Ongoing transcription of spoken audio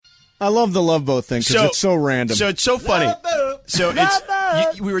I love the Love Boat thing because it's so random. So it's so funny. So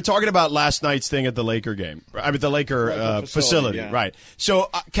we were talking about last night's thing at the Laker game. I mean, the Laker facility, yeah. Right. So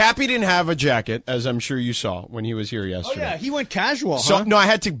Cappy didn't have a jacket, as I'm sure you saw when he was here yesterday. Oh, yeah, he went casual, So, no, I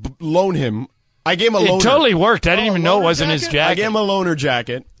had to loan him. I gave him a loaner. It totally worked. I didn't even know it wasn't his jacket. I gave him a loaner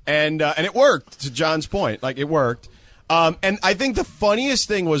jacket, and it worked, to John's point. Like, it worked. And I think the funniest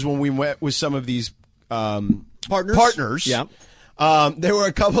thing was when we went with some of these partners. Yeah. There were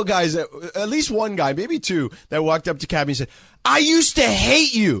a couple guys, at least one guy, maybe two, that walked up to Cappy and said, I used to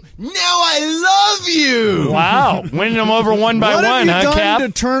hate you. Now I love you. Wow. Winning them over one by one, huh, Cap? What have you done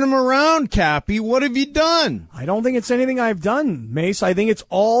to turn them around, Cappy? What have you done? I don't think it's anything I've done, Mace. I think it's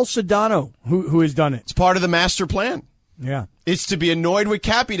all Sedano who has done it. It's part of the master plan. Yeah. It's to be annoyed with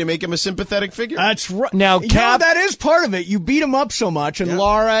Cappy to make him a sympathetic figure. That's right. Now, Cap, that is part of it. You beat him up so much, and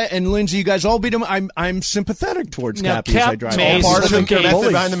Laura and Lindsay, you guys all beat him. I'm sympathetic towards Cappy as I drive. Mace Part of the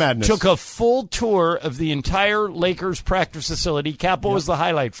method behind the madness. Took a full tour of the entire Lakers practice facility. Cap, what was the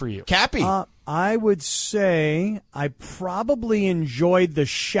highlight for you? Cappy. I would say I probably enjoyed the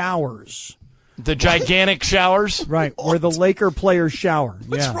showers. The gigantic showers? Right, where the Laker players shower.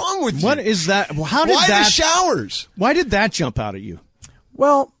 What's wrong with you? What is that? How did Why that? the showers? Why did that jump out at you?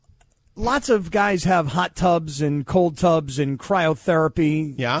 Well, lots of guys have hot tubs and cold tubs and cryotherapy,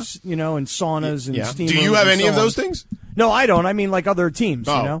 and saunas and steam Do you rooms have and any so of those on. things? No, I don't. I mean, like other teams,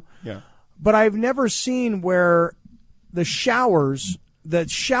 Yeah. But I've never seen where the showers, the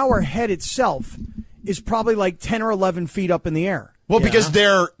shower head itself, is probably like 10 or 11 feet up in the air. Well, because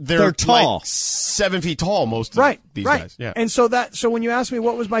they're tall, like 7 feet tall. Most of these guys. Yeah. And so when you ask me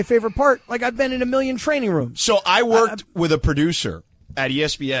what was my favorite part, like I've been in a million training rooms. So I worked with a producer at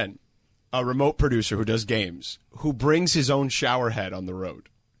ESPN, a remote producer who does games, who brings his own shower head on the road.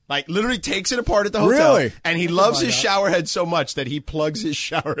 Like, literally takes it apart at the hotel. Really? And he loves his shower head so much that he plugs his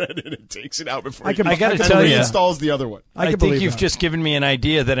shower head in and takes it out before I got to tell you, reinstalls the other one. I think you've just given me an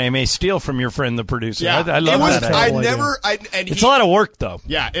idea that I may steal from your friend, the producer. Yeah. I love that. It's a lot of work, though.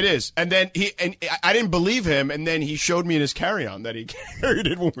 Yeah, it is. And then I didn't believe him, and then he showed me in his carry-on that he carried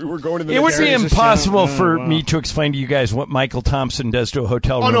it when we were going to the It would be impossible for me to explain to you guys what Michael Thompson does to a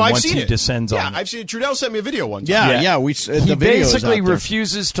hotel room once he descends on it. Yeah, I've seen it. Trudell sent me a video once. Yeah. He basically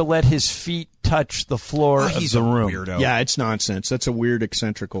refuses to let his feet touch the floor of the room. Weirdo. Yeah, it's nonsense. That's a weird,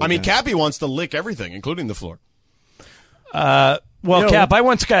 eccentric. I mean, Cappy wants to lick everything, including the floor. Cap, I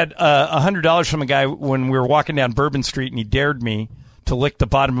once got $100 from a guy when we were walking down Bourbon Street, and he dared me to lick the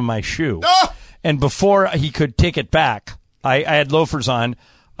bottom of my shoe. Ah! And before he could take it back, I had loafers on.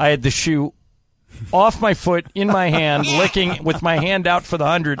 I had the shoe off my foot, in my hand, licking with my hand out for the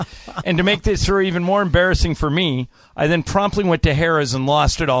 100. And to make this story even more embarrassing for me, I then promptly went to Harrah's and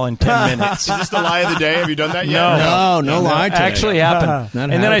lost it all in 10 minutes. Is this the lie of the day? Have you done that yet? No lie today. Actually happened.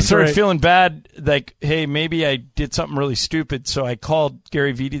 And then I started feeling bad, like, hey, maybe I did something really stupid. So I called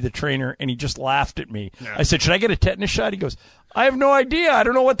Gary Vitti, the trainer, and he just laughed at me. Yeah. I said, should I get a tetanus shot? He goes, I have no idea. I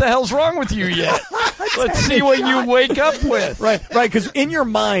don't know what the hell's wrong with you yet. Let's see what you wake up with. Right, because in your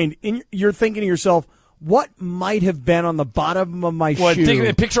mind, you're thinking to yourself, what might have been on the bottom of my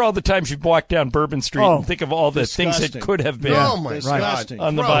shoe? Picture all the times you've walked down Bourbon Street and think of all the things that could have been oh my God.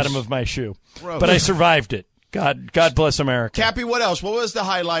 on the bottom of my shoe. Gross. But I survived it. God bless America. Cappy, what else? What was the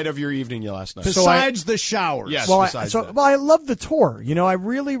highlight of your evening last night? Besides the showers. Yes, that. I love the tour. I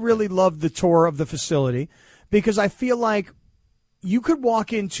really, really love the tour of the facility because I feel like you could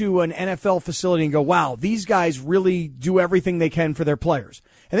walk into an NFL facility and go, wow, these guys really do everything they can for their players.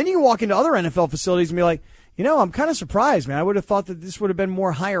 And then you can walk into other NFL facilities and be like, I'm kind of surprised, man. I would have thought that this would have been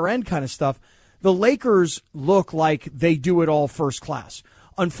more higher end kind of stuff. The Lakers look like they do it all first class.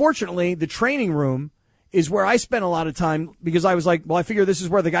 Unfortunately, the training room is where I spent a lot of time because I was like, well, I figure this is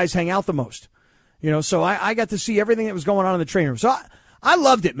where the guys hang out the most. So I got to see everything that was going on in the training room. So I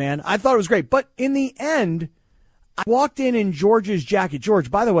loved it, man. I thought it was great. But in the end, I walked in George's jacket.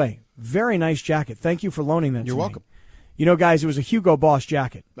 George, by the way, very nice jacket. Thank you for loaning that to me. You're welcome. Guys, it was a Hugo Boss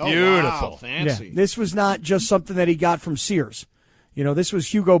jacket. Oh, beautiful. Wow, fancy. Yeah, this was not just something that he got from Sears. This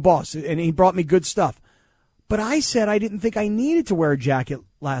was Hugo Boss, and he brought me good stuff. But I said I didn't think I needed to wear a jacket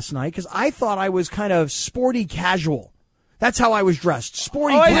last night because I thought I was kind of sporty casual. That's how I was dressed,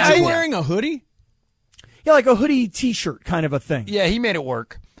 sporty casual. Are you wearing a hoodie? Yeah, like a hoodie T-shirt kind of a thing. Yeah, he made it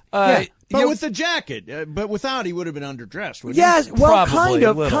work. Yeah. But with the jacket. But without, he would have been underdressed, wouldn't yes, he? well, Probably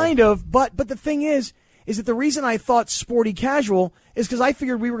kind of. But the thing is that the reason I thought sporty casual is because I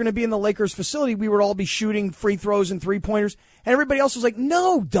figured we were going to be in the Lakers facility. We would all be shooting free throws and three-pointers. And everybody else was like,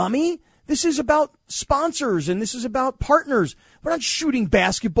 no, dummy. This is about sponsors and this is about partners. We're not shooting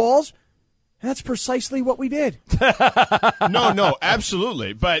basketballs. And that's precisely what we did. No,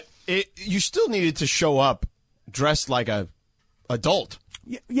 absolutely. But You still needed to show up dressed like a adult.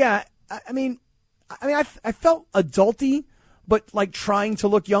 Yeah, I mean, I felt adulty, but like trying to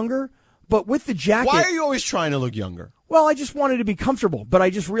look younger. But with the jacket, why are you always trying to look younger? Well, I just wanted to be comfortable, but I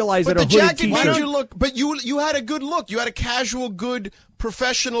just realized that the a hooded jacket t-shirt. made you look. But you had a good look. You had a casual, good,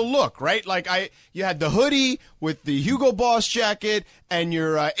 professional look, right? Like you had the hoodie with the Hugo Boss jacket and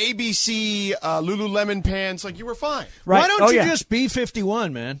your ABC Lululemon pants. Like you were fine. Right. Why don't you just be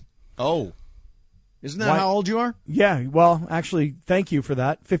 51, man? Oh. Isn't that how old you are? Yeah, well, actually, thank you for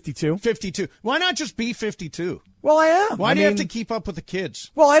that. 52. 52. Why not just be 52? Well, I am. Why do you have to keep up with the kids?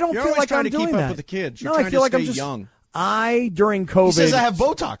 Well, I don't You're feel always like I'm trying to doing keep that. up with the kids. You're no, trying I feel to like stay I'm just young. during COVID. He says I have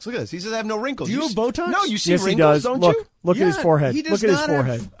Botox. Look at this. He says I have no wrinkles. Do you have Botox? No, you see yes, wrinkles, he does. don't look, you? Look at his forehead. He does look at his not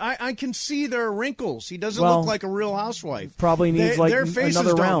forehead. I can see there are wrinkles. He doesn't look like a real housewife. Probably needs their faces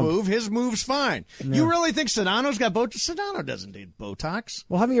another don't round. move. His move's fine. Yeah. You really think Sedano's got Botox? Sedano doesn't need Botox.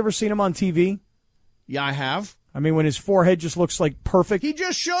 Well, haven't you ever seen him on TV? Yeah, I have. I mean, when his forehead just looks like perfect. He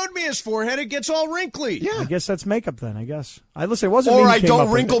just showed me his forehead. It gets all wrinkly. Yeah. I guess that's makeup then, I guess. Listen, it wasn't Or me I who came don't up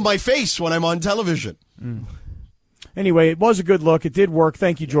with wrinkle it. my face when I'm on television. Anyway, it was a good look. It did work.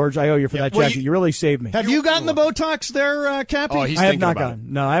 Thank you, George. I owe you for that jacket. You really saved me. Have you gotten the Botox there, Cappy? Oh, he's I have thinking not about gotten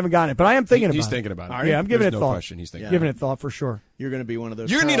it. No, I haven't gotten it, but I am thinking about it. He's thinking about it. Yeah, I'm giving There's it no thought. question. He's thinking Giving it thought for sure. You're going to be one of those.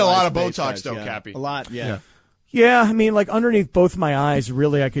 You're going to need a lot of paralyzed Botox, guys, though, yeah. Cappy. A lot, yeah. Yeah, I mean, like underneath both my eyes,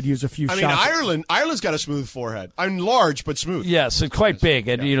 really, I could use a few shots. I mean, Ireland's got a smooth forehead. I'm large, but smooth. Yes, it's quite big,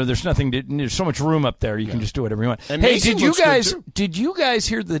 and there's nothing. There's so much room up there. You can just do whatever you want. And hey, Mason did you guys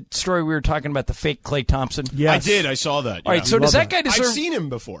hear the story we were talking about the fake Klay Thompson? Yes. I did. I saw that. All right. So does that guy deserve? I've seen him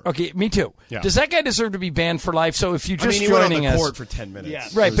before. Okay, me too. Yeah. Does that guy deserve to be banned for life? So if you just he joining went on the us, court for 10 minutes. Yeah.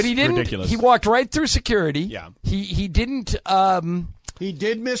 right? But he didn't. Ridiculous. He walked right through security. Yeah. He didn't. He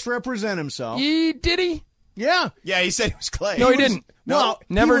did misrepresent himself. Did he? Yeah. Yeah, he said he was Klay. No, he didn't. Well,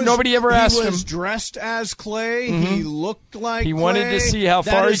 nobody ever asked him. He was dressed as Klay. Mm-hmm. He looked like he Klay. wanted to see how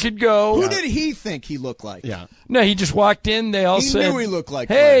far he could go. Who did he think he looked like? Yeah. No, he just walked in. They all He said, knew he looked like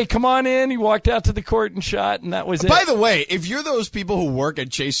 "Hey, Klay. come on in." He walked out to the court and shot, and that was it. By the way, if you're those people who work at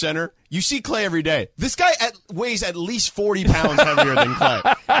Chase Center, you see Klay every day. This guy weighs at least 40 pounds heavier than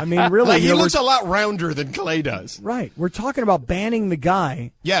Klay. I mean, really, Like, he looks a lot rounder than Klay does. Right. We're talking about banning the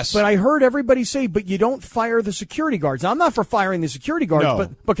guy. Yes. But I heard everybody say, but you don't fire the security guards. Now, I'm not for firing the security guards, No.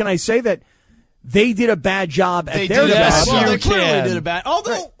 but can I say that they did a bad job at They their did a job? bad Well, job. they You clearly can. did a bad.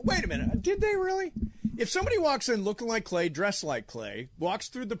 Although, wait a minute, did they really? If somebody walks in looking like Klay, dressed like Klay, walks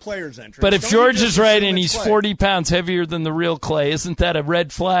through the players' entrance, But if don't you George just is right assume and it's he's Klay? 40 pounds heavier than the real Klay, isn't that a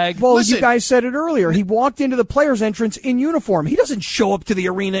red flag? Well, Listen. you guys said it earlier. He walked into the players' entrance in uniform. He doesn't show up to the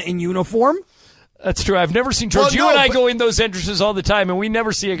arena in uniform. That's true. I've never seen George. Well, you no, and I but- go in those entrances all the time, and we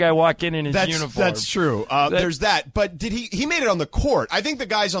never see a guy walk in his uniform. That's true. There's that. But did he made it on the court. I think the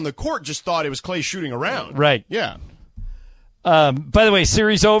guys on the court just thought it was Klay shooting around. Right. Yeah. By the way,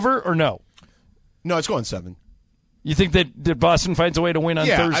 series over or no? No, it's going 7. You think that Boston finds a way to win on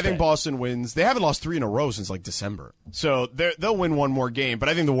Thursday? I think Boston wins. They haven't lost 3 in a row since like December, so they'll win one more game. But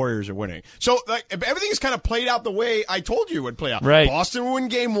I think the Warriors are winning. So like everything is kind of played out the way I told you it would play out. Right. Boston would win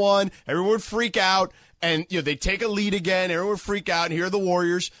game 1. Everyone would freak out, and they take a lead again. Everyone would freak out, and here are the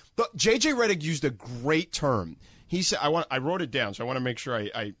Warriors. But JJ Redick used a great term. He said, I wrote it down, so I want to make sure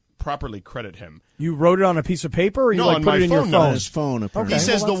I properly credit him. You wrote it on a piece of paper, or you No, like on put my it in your phone, phone? On his phone, apparently. He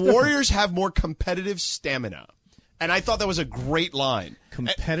Okay. says Well, the that's Warriors have more competitive stamina. And I thought that was a great line.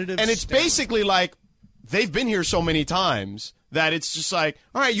 Competitive And it's stamina. basically like they've been here so many times that it's just like,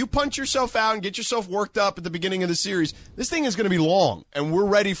 all right, you punch yourself out and get yourself worked up at the beginning of the series. This thing is going to be long, and we're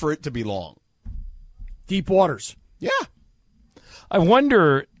ready for it to be long. Deep waters. Yeah. I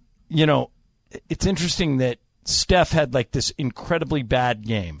wonder, it's interesting that Steph had like this incredibly bad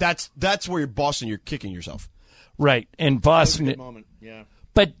game. That's where you're Boston, you're kicking yourself. Right. And Boston. Good moment. Yeah.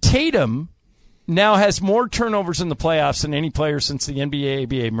 But Tatum now has more turnovers in the playoffs than any player since the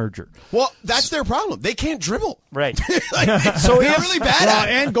NBA-ABA merger. Well, that's their problem. They can't dribble. Right. So they're really bad at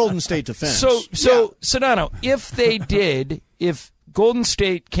it. And Golden State defense. So Sedano, if Golden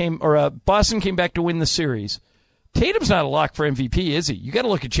State Boston came back to win the series, Tatum's not a lock for MVP, is he? You got to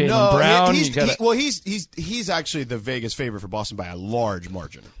look at Jaylen Brown. He's actually the Vegas favorite for Boston by a large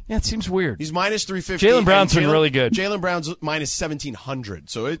margin. Yeah, it seems weird. He's minus 350. Jaylen Brown's been really good. Jaylen Brown's minus 1,700.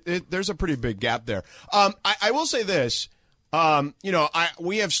 So there's a pretty big gap there. I will say this.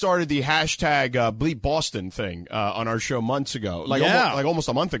 We have started the hashtag Bleep Boston thing on our show months ago, almost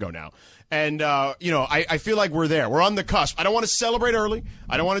a month ago now. And, I feel like we're there. We're on the cusp. I don't want to celebrate early.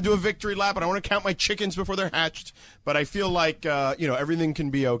 I don't want to do a victory lap. I don't want to count my chickens before they're hatched. But I feel like, everything can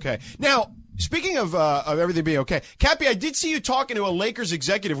be okay. Now, Speaking of everything being okay, Cappy, I did see you talking to a Lakers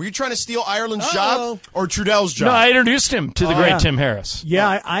executive. Were you trying to steal Ireland's job or Trudell's job? No, I introduced him to the great Tim Harris.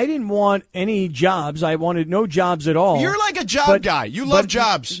 Yeah, I didn't want any jobs. I wanted no jobs at all. You're like a job guy. You love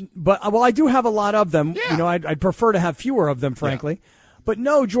jobs. But I do have a lot of them. Yeah. You know, I'd prefer to have fewer of them, frankly. Yeah. But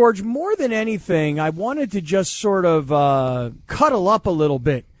no, George, more than anything, I wanted to just sort of cuddle up a little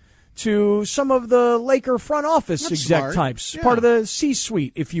bit to some of the Laker front office exec types, part of the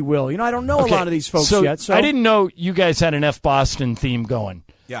C-suite, if you will. You know, I don't know a lot of these folks yet. So I didn't know you guys had an F Boston theme going.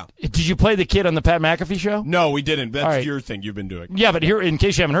 Yeah. Did you play the kid on the Pat McAfee show? No, we didn't. That's your thing you've been doing. Yeah, but here, in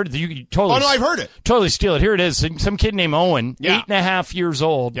case you haven't heard it, you totally. Oh no, I've heard it. Totally steal it. Here it is. Some kid named Owen, 8.5 years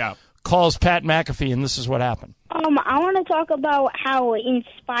old, calls Pat McAfee, and this is what happened. I want to talk about how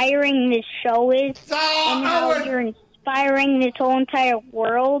inspiring this show is, and how you're inspiring this whole entire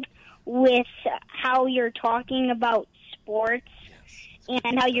world with how you're talking about sports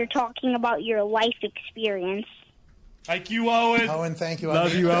and how you're talking about your life experience. Thank you, Owen. Owen, thank you.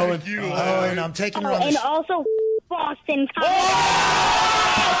 Love you, Owen. Thank you, Owen. I'm taking her on and also Boston. That's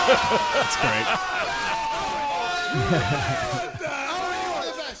great.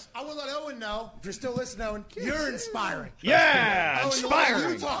 I will let Owen know, if you're still listening, Owen, you're inspiring. Yeah, Owen, inspiring. The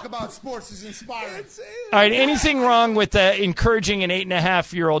way you talk about sports is inspiring. All right, anything wrong with encouraging an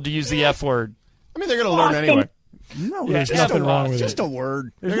 8.5-year-old to use the F word? I mean, they're going to learn anyway. No, there's nothing wrong with it. Just a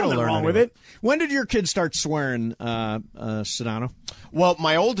word. There's nothing wrong with it. When did your kids start swearing, Sedano? Well,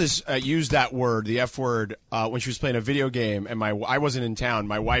 my oldest used that word, the F word, when she was playing a video game, and I wasn't in town.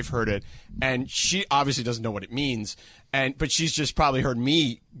 My wife heard it, and she obviously doesn't know what it means, but she's just probably heard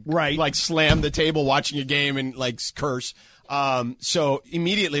me like slam the table watching a game and like curse. So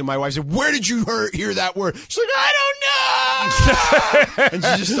immediately my wife said, "Where did you hear that word?" She's like, "I don't know." And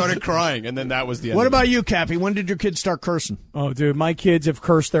she just started crying, and then that was the end. What about you, Cappy? When did your kids start cursing? Oh, dude, my kids have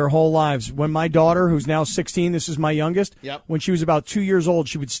cursed their whole lives. When my daughter, who's now 16, this is my youngest, when she was about 2 years old,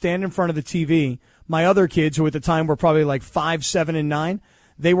 she would stand in front of the TV. My other kids, who at the time were probably like 5, 7, and 9,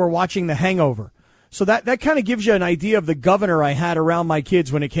 they were watching The Hangover. So that kind of gives you an idea of the governor I had around my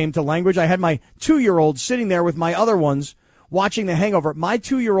kids when it came to language. I had my 2-year-old sitting there with my other ones watching The Hangover. My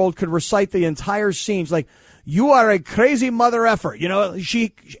 2-year-old could recite the entire scene. She's like, "You are a crazy mother effer." You know,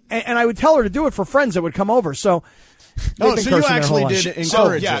 and I would tell her to do it for friends that would come over. So, so you actually did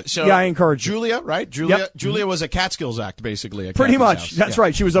encourage it. So I encouraged Julia, right? Julia was a Catskills act, basically. Pretty much. That's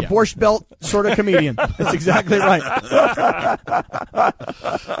right. She was a Borscht Belt sort of comedian. That's exactly right.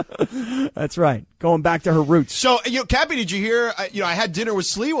 That's right. Going back to her roots. So, Cappy, did you hear? I had dinner with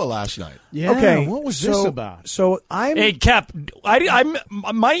Sliwa last night. Yeah. Okay. What was this about? So Hey, Cap,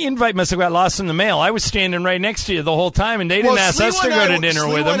 my invite must have got lost in the mail. I was standing right next to you the whole time, and they didn't ask us to go to dinner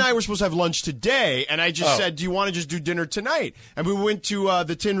with them. Sliwa and I were supposed to have lunch today, and I just said, "Do you want to just do dinner tonight?" And we went to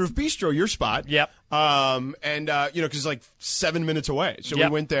the Tin Roof Bistro, your spot. Yep. Because it's like 7 minutes away. So we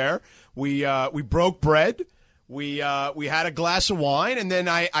went there. We broke bread. We had a glass of wine, and then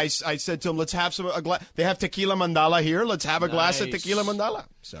I said to them, "Let's have a glass." They have tequila mandala here. Let's have a glass of tequila mandala.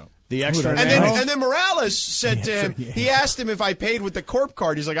 So the extra. And then Morales said to him, he asked him if I paid with the Corp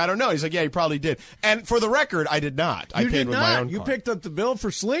card. He's like, "I don't know." He's like, "Yeah, he probably did." And for the record, I did not. I paid with my own card. You picked up the bill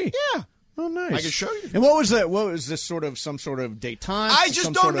for Slee. Yeah. Oh, nice. I can show you. And what was that? What was this some sort of détente? I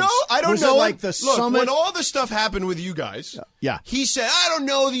just don't know. I don't know. It like the summit? When all the stuff happened with you guys, yeah, he said, "I don't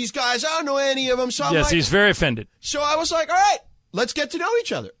know these guys. I don't know any of them." So I'm he's very offended. So I was like, "All right, let's get to know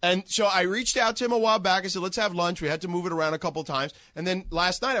each other." And so I reached out to him a while back. I said, "Let's have lunch." We had to move it around a couple times. And then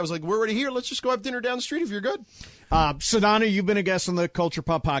last night I was like, "We're already here. Let's just go have dinner down the street if you're good." Sedano, you've been a guest on the Culture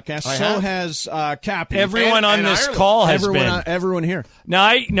Pop podcast. Has Cappy. Everyone on this call has been. Everyone here.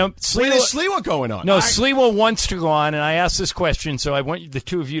 Now, when is Sliwa going on? No, Sliwa wants to go on, and I asked this question, so I want the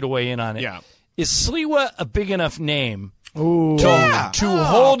two of you to weigh in on it. Yeah. Is Sliwa a big enough name to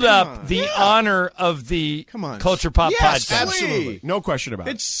hold up the honor of the Culture Pop podcast? Absolutely. No question about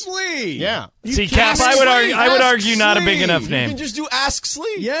it. It's Slee. Yeah. See, Cap, I would argue not a big enough name. You can just do Ask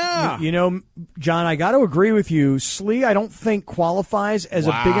Slee. Yeah. You know, John, I got to agree with you. Slee, I don't think qualifies as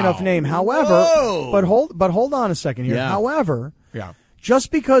a big enough name. However, but hold on a second here. Yeah. However,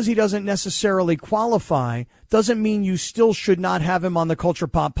 just because he doesn't necessarily qualify doesn't mean you still should not have him on the Culture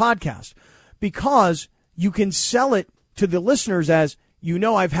Pop podcast, because you can sell it to the listeners as,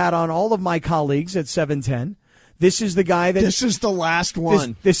 I've had on all of my colleagues at 710. This is the guy that... This is the last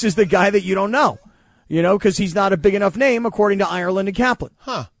one. This is the guy that you don't know, because he's not a big enough name according to Ireland and Kaplan.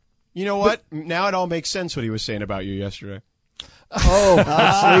 Huh. You know what? Now it all makes sense what he was saying about you yesterday. Oh,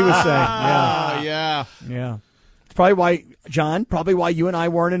 Slee was saying. Yeah. Probably why you and I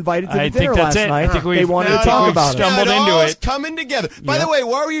weren't invited to the dinner that's last it. night. I think they wanted to talk about it. Stumbled into it. Coming together. By the way,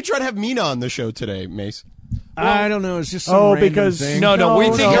 why were you trying to have Mina on the show today, Mace? I don't know. It's just some because thing. No. We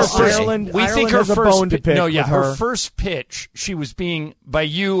think her first. Ireland her has a first. bone to pick with her first pitch. She was being by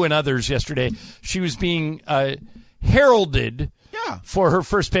you and others yesterday. She was being heralded for her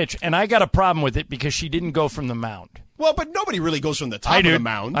first pitch, and I got a problem with it because she didn't go from the mound. Well, but nobody really goes from the top of the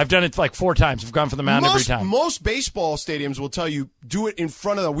mound. I've done it like 4 times. I've gone from the mound every time. Most baseball stadiums will tell you, do it in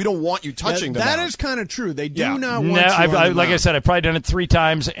front of them. We don't want you touching the mound. That is kind of true. They do not want you on the like mound. I said, I've probably done it 3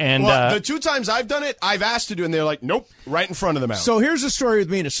 times. And the 2 times I've done it, I've asked to do it, and they're like, nope, right in front of the mound. So here's the story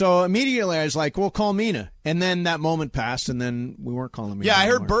with Mina. So immediately I was like, well, call Mina. And then that moment passed, and then we weren't calling Mina. Yeah, I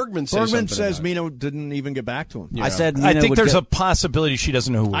anymore. heard Bergman say something. Bergman says about Mina didn't even get back to him. Yeah. I said I Mina think would there's get- a possibility she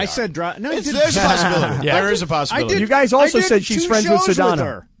doesn't know who we are. I said, There's a possibility. Yeah. There is a possibility. You guys also I did said she's 2 friends with shows with Sedano.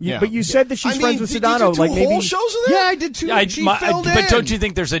 her. But you said that she's friends with did Sedano. you do Like maybe whole shows with her? Yeah, I did too. She filled in. But don't you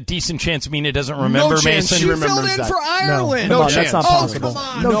think there's a decent chance Mina doesn't remember chance Mason? she She filled remembers in that. for Ireland. No, chance. that's not Oh, possible. Come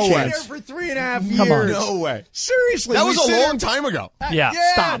on. No She was chance. there for 3.5 years. Come on. No way. Seriously. That we was a sit long time ago. Yeah.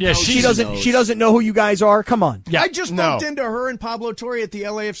 Stop. Yeah, No, she She doesn't know who you guys are. Come on. Yeah. I just bumped into her and Pablo Torre at the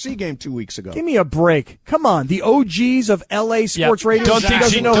LAFC game 2 weeks ago. Give me a break. Come on. The OGs of LA sports radio. Don't She think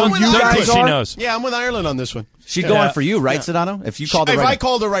doesn't she know don't who you think guys she are. knows. Yeah, I'm with Ireland on this one. She'd go on for you, right, Sedano? If you called her If right I now.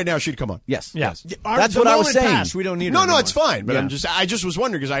 called her right now, she'd come on. Yes. Yeah. That's The what I was moment saying. passed. We don't need her No, anymore. it's fine. But Yeah. I just was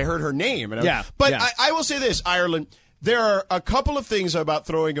wondering because I heard her name. And But I will say this, Ireland. There are a couple of things about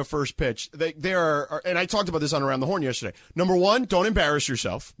throwing a first pitch. There are, and I talked about this on Around the Horn yesterday. Number one, don't embarrass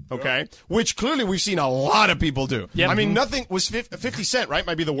yourself, okay? Which clearly we've seen a lot of people do. Yep. I mean, nothing was 50 Cent, right?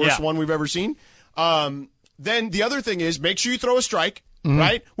 Might be the worst one we've ever seen. Then the other thing is make sure you throw a strike,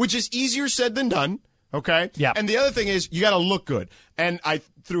 right? Which is easier said than done. Okay? Yeah. And the other thing is you got to look good. And I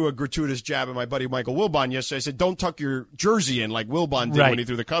threw a gratuitous jab at my buddy Michael Wilbon yesterday. I said, don't tuck your jersey in like Wilbon did when he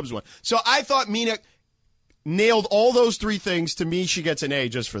threw the Cubs one. So I thought Mina nailed all those 3 things. To me, she gets an A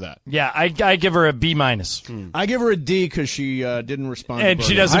just for that. Yeah, I give her a B-. I give her a D because she didn't respond. And to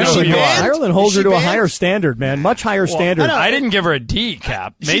she Bergman. doesn't know who you are. Ireland holds Is her she to a banned? higher standard, man. Much higher standard. I didn't give her a D,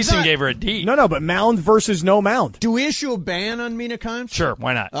 Cap. Mason not- gave her a D. No, but mound versus no mound. Do we issue a ban on Mina Kimes? Sure,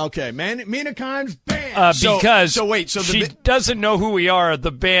 why not? Okay, Mina Kimes, ban. Because so wait, so the she doesn't know who we are.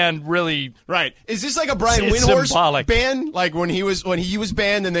 The band really Right. Is this like a Brian It's Windhorst symbolic. band? Like when he was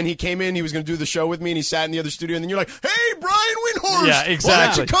banned and then he came in, he was going to do the show with me and he sat in the other studio and then you're like, hey, Brian Windhorst. Yeah, exactly. Why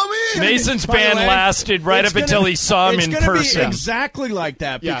don't you come in? Mason's By the band way, lasted right it's up until he saw him it's in gonna person. Be exactly like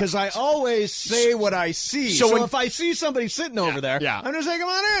that Yeah. because I always say what I see. So So when- if I see somebody sitting over there, I'm going to say, come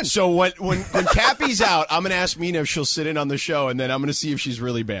on in. So when Cappy's out, I'm going to ask Mina if she'll sit in on the show and then I'm going to see if she's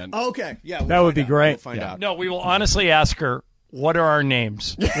really banned. Okay, yeah. We'll That would find be out. great. We'll find out. No, we will honestly ask her, what are our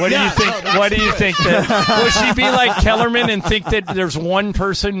names? What do Yeah, you think? no, What do you think? That, will she be like Kellerman and think that there's one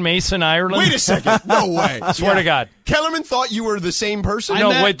person, Mason Ireland? Wait a second. No way. Swear to God. Kellerman thought you were the same person? No,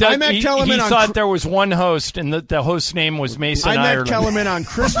 met- wait, that, I met he Kellerman on thought there was one host, and the host's name was Mason I met Ireland. Kellerman on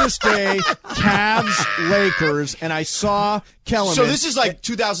Christmas Day, Cavs, Lakers, and I saw Kellerman. So this is like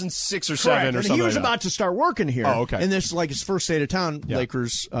 2006 or 7 or and something he was like that. about to start working here. Oh, okay. And this is like his first day to town,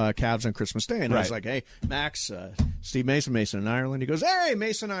 Lakers, Cavs on Christmas Day. And I was Right. like, hey, Max, Steve Mason in Ireland. He goes, hey,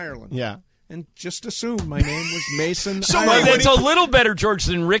 Mason Ireland. Yeah. And just assumed my name was Mason So Ireland. That's a little better, George,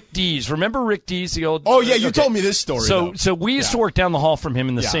 than Rick Dees. Remember Rick Dees, the old? Oh, yeah, you told me this story. though. So we used to work down the hall from him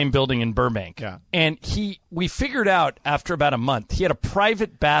in the Yeah. same building in Burbank. Yeah. And we figured out after about a month, he had a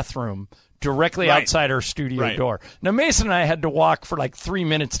private bathroom directly Right. outside our studio Right. door. Now, Mason and I had to walk for like 3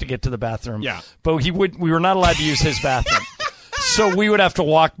 minutes to get to the bathroom. Yeah. But we were not allowed to use his bathroom. So we would have to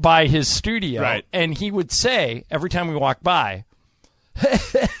walk by his studio. Right. And he would say, every time we walked by,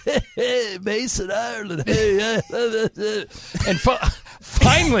 hey, Mason Ireland. And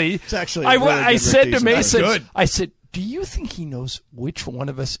finally, It's actually I really good I said to Rick Dees. Mason, Good. I said, do you think he knows which one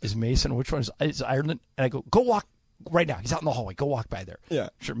of us is Mason, which one is Ireland? And I go walk right now. He's out in the hallway. Go walk by there. Yeah.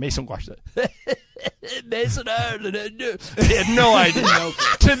 Sure, Mason walks there. Mason Ireland. He had no idea.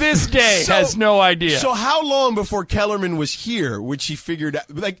 To this day, has no idea. So how long before Kellerman was here, which he figured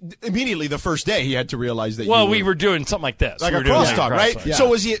out, like immediately the first day he had to realize that well, you we were doing something like this. like we a were doing crosstalk, right? crosstalk.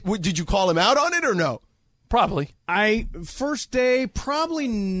 Yeah. So did you call him out on it or no? Probably. First day, probably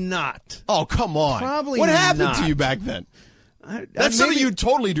not. Oh, come on. Probably What happened not. to you back then? That's That's something you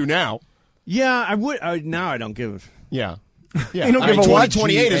totally do now. Yeah, I would. Now I don't give. Yeah. Yeah. You don't give a what?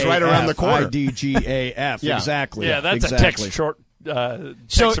 2028 is right around the corner. IDGAF. Yeah. Exactly. Yeah, that's exactly. a text short. Text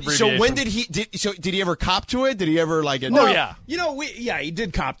So abbreviation. when did he ever cop to it? Did he ever like it? Oh, yeah. You know, he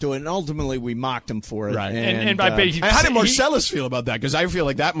did cop to it, and ultimately we mocked him for it. Right. And I bet he, And how did he- Marcellus feel about that? Because I feel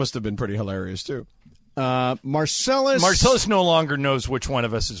like that must have been pretty hilarious too. Marcellus no longer knows which one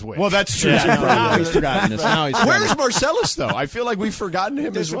of us is which. Well, that's true. Now he's forgotten this. Where's Marcellus, though? I feel like we've forgotten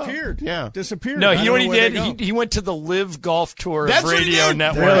him Disappeared. as well. Yeah. Disappeared. No, you know what he did? He went to the Live Golf Tour That's of what he Radio did.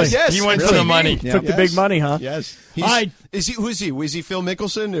 Network. Really? Yes, he went really. for the money. Yeah. Took the big money, huh? Yes. Who is he? Was he Phil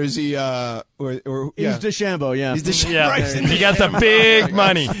Mickelson, or is he? He's DeChambeau, yeah. He's DeChambeau. Yeah, Right. he got the big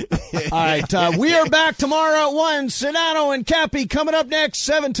money. All right, we are back tomorrow at 1. Sedano and Cappy coming up next,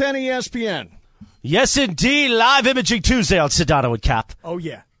 710 ESPN. Yes, indeed. Live Imaging Tuesday on Sedano and Cap. Oh,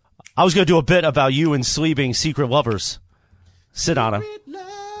 yeah. I was going to do a bit about you and Slee being secret lovers, Sedano.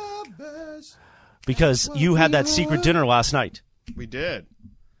 Because you had that secret dinner last night We did.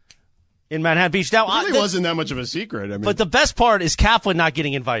 in Manhattan Beach. Now, It really wasn't that much of a secret. I mean, but the best part is Kaplan not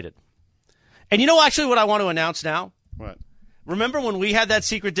getting invited. And you know actually what I want to announce now? what? Remember when we had that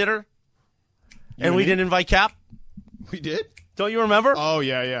secret dinner and and we me? didn't invite Cap? We did? Don't you remember? Oh,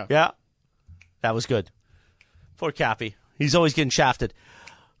 yeah. Yeah. That was good. Poor Cappy. He's always getting shafted.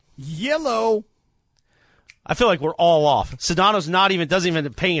 Yellow. I feel like we're all off. Sedano's doesn't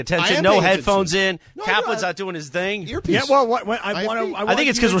even paying I attention. am No paying headphones attention. in. No, Kaplan's no, not doing his thing. Earpiece. Yeah, well, I think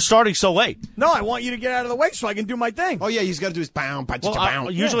it's because we're starting so late. No, I want you to get out of the way so I can do my thing. Oh, yeah, he's got to do his bound. Well,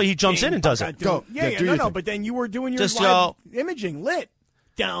 usually he jumps in and does it. Go. Yeah, do your no, thing. but then you were doing your Just, live imaging. Lit.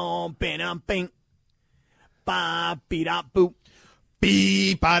 Down, bam, bing. Ba, beat up, boop.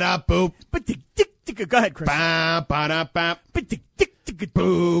 Beep, ba-da, boop. Go ahead, Chris. Ba, ba-da, bap.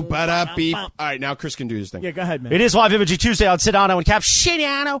 Boop, ba-da, beep. All right, now Chris can do his thing. Yeah, go ahead, man. It is Live Imaging Tuesday on Sedano and Cap.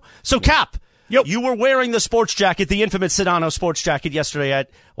 Sedano. So, Cap, you were wearing the sports jacket, the infamous Sedano sports jacket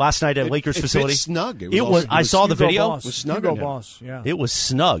last night at Lakers it facility. Fit snug. It was. I saw the video. Boss. It was snug Hugo on him. Boss. Yeah. It was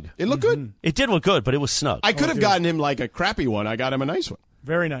snug. It looked good. It did look good, but it was snug. I could have gotten him like a crappy one. I got him a nice one.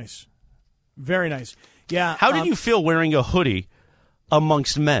 Very nice. Very nice. Yeah. How did you feel wearing a hoodie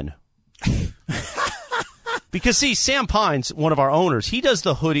amongst men? Because see, Sam Pines, one of our owners, he does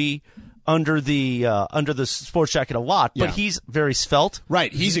the hoodie under the sports jacket a lot, but Yeah. he's very svelte.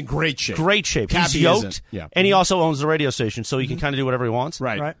 Right. He's in great shape. Great shape. Cappy He's yoked, isn't. Yeah. and he also owns the radio station, so he can kind of do whatever he wants.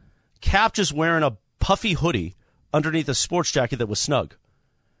 Right. Cap just wearing a puffy hoodie underneath a sports jacket that was snug.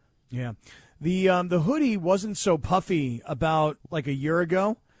 Yeah. The hoodie wasn't so puffy about like a year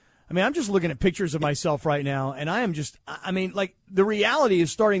ago. I mean, I'm just looking at pictures of myself right now, and the reality is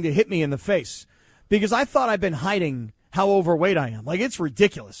starting to hit me in the face because I thought I've been hiding how overweight I am. Like, it's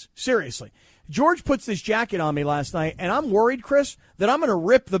ridiculous. Seriously. George puts this jacket on me last night, and I'm worried, Chris, that I'm going to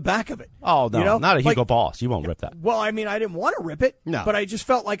rip the back of it. Oh, no, you know? not a Hugo Boss. You won't rip that. Well, I mean, I didn't want to rip it, No. but I just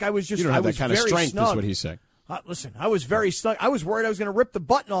felt like I was just, You don't I have was that kind of very strength, snug. is what he's saying. Listen, I was very snug. I was worried I was going to rip the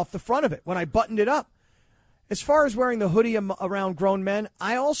button off the front of it when I buttoned it up. As far as wearing the hoodie around grown men,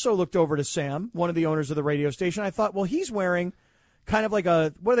 I also looked over to Sam, one of the owners of the radio station. I thought, well, he's wearing kind of like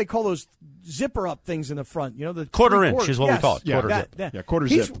what do they call those zipper up things in the front? You know, the Quarter inch is what we call it. Yeah, Quarter zip. Yeah, quarter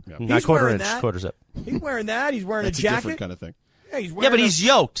zip. Yeah. He's Not quarter wearing inch, that. quarter zip. He's wearing that. He's wearing That's a jacket. different kind of thing. Yeah, he's Yeah, wearing but he's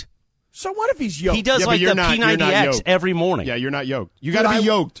yoked. So what if he's yoked? He does Yeah, but like the you're not P90X yoked. every morning. Yeah, you're not yoked. You got to be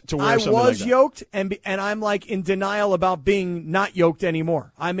yoked to wear I something was like that. yoked, and I'm like in denial about being not yoked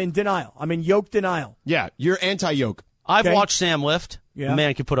anymore. I'm in denial. I'm in yoke denial. Yeah, you're anti-yoke. I've Okay. watched Sam lift. Yeah. The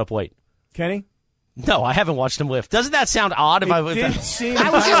man can put up weight. Kenny? No, I haven't watched him lift. Doesn't that sound odd? It did seem I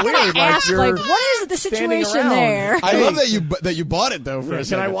was just weird. going to ask, you're what is the standing situation around. there? I love that you bought it though. For a Can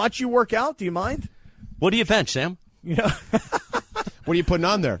second. I watch you work out? Do you mind? What do you bench, Sam? You know. What are you putting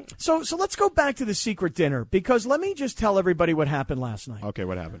on there? So let's go back to the secret dinner because let me just tell everybody what happened last night. Okay,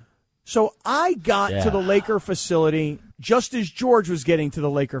 what happened? So I got to the Laker facility just as George was getting to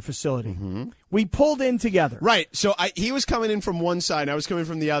the Laker facility. We pulled in together. Right. So he was coming in from one side, and I was coming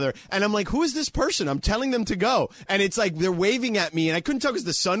from the other, and I'm like, "Who is this person?" I'm telling them to go, and it's like they're waving at me, and I couldn't tell because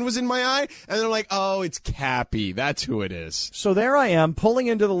the sun was in my eye, and they're like, "Oh, it's Cappy. That's who it is." So there I am pulling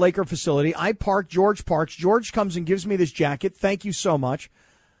into the Laker facility. I park. George parks. George comes and gives me this jacket. Thank you so much.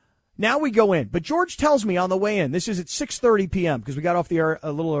 Now we go in. But George tells me on the way in, this is at 6:30 p.m. because we got off the air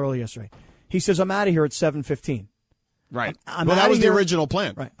a little early yesterday. He says, I'm out of here at 7:15. Right. I'm well, that outta was the here- original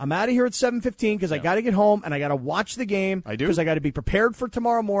plan. Right. I'm out of here at 7:15 because I got to get home and I got to watch the game. I do. Because I got to be prepared for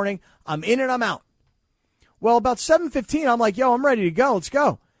tomorrow morning. I'm in and I'm out. Well, about 7:15, I'm like, yo, I'm ready to go. Let's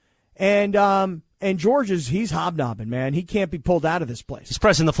go. And George he's hobnobbing, man. He can't be pulled out of this place. He's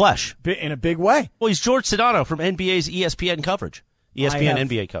pressing the flesh. In a big way. Well, he's George Sedano from NBA's ESPN coverage. ESPN,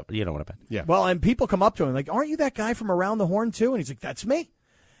 NBA coverage. You know what I meant. Yeah. Well, and people come up to him like, aren't you that guy from Around the Horn, too? And he's like, that's me.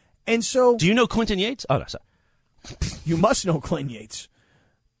 And so Do you know Quentin Yates? Oh, no, sorry. you must know Clint Yates.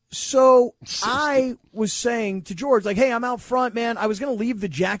 So I was saying to George, like, hey, I'm out front, man. I was going to leave the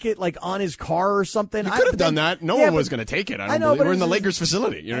jacket, like, on his car or something. You could have done that. No one was going to take it. I know, we're in the Lakers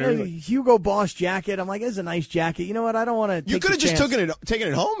facility. You know, Hugo Boss jacket. I'm like, it's a nice jacket. You know what? I don't want to. You could have just taken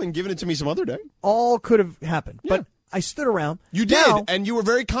it home and given it to me some other day. All could have happened. Yeah. But I stood around. You did, and you were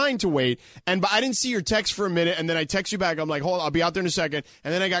very kind to wait. But I didn't see your text for a minute, and then I text you back. I'm like, hold on, I'll be out there in a second.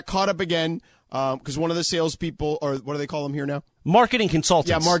 And then I got caught up again because one of the salespeople, or what do they call them here now? Marketing consultants.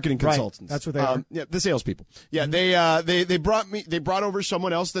 Yeah, marketing consultants. Right. That's what they are. Yeah, the salespeople. Yeah, they brought over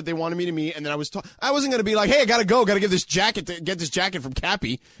someone else that they wanted me to meet, and then I wasn't going to be like, hey, I got to get this jacket from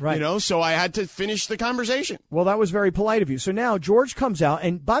Cappy. Right. You know, so I had to finish the conversation. Well, that was very polite of you. So now George comes out,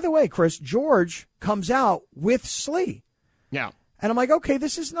 and by the way, Chris, George comes out with Slee. Yeah. And I'm like, okay,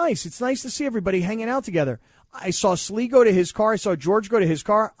 this is nice. It's nice to see everybody hanging out together. I saw Slee go to his car. I saw George go to his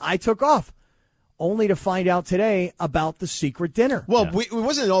car. I took off. Only to find out today about the secret dinner. Well, it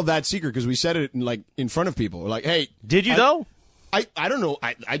wasn't all that secret because we said it in front of people. We're like, hey. Did you, though? I don't know.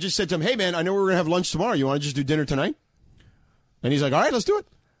 I just said to him, hey, man, I know we're going to have lunch tomorrow. You want to just do dinner tonight? And he's like, all right, let's do it.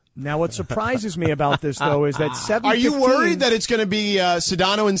 Now, what surprises me about this, though, is that 7:15... Are you worried that it's going to be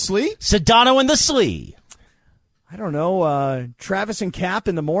Sedano and Slee? Sedano and the Slee. I don't know. Travis and Cap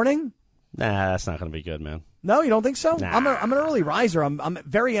in the morning? Nah, that's not going to be good, man. No, you don't think so? Nah. I'm an early riser. I'm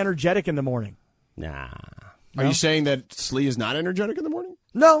very energetic in the morning. Nah. Are you saying that Slee is not energetic in the morning?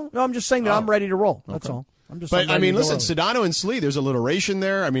 No, I'm just saying that I'm ready to roll. That's all. But I mean, listen, Sedano and Slee, there's alliteration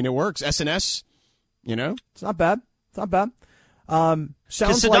there. I mean, it works. SNS, you know? It's not bad. Sounds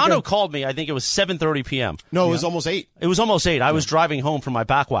Sedano called me, I think it was 7:30 p.m. No, it was almost 8. It was almost 8. I was driving home from my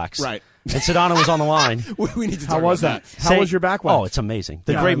back wax. Right. And Sedano was on the line. We need to talk How was about that? How was your back wax? Oh, it's amazing.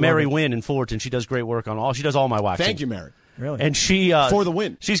 The great Mary Wynn in Fullerton, she does great work on she does all my waxing. Thank you, Mary. Really? And she for the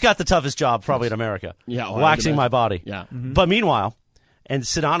win. She's got the toughest job probably in America. Yeah, waxing my body. Yeah. Mm-hmm. But meanwhile, and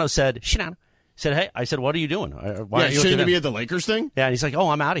Sedano said, hey, I said, what are you doing? Why shouldn't you be at the Lakers thing? Yeah, and he's like, oh,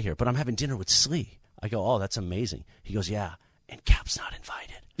 I'm out of here, but I'm having dinner with Slee. I go, oh, that's amazing. He goes, yeah, and Cap's not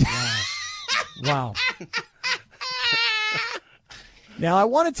invited. Wow. Now, I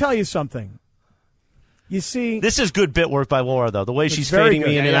want to tell you something. You see, this is good bit work by Laura, though. The way she's fading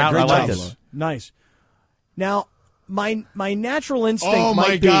me in and out, I like this. Nice. Now, my natural instinct. Oh my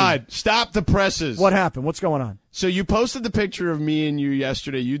might God! Stop the presses. What happened? What's going on? So you posted the picture of me and you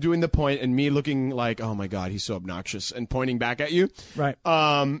yesterday. You doing the point and me looking like, oh my God, he's so obnoxious, and pointing back at you. Right.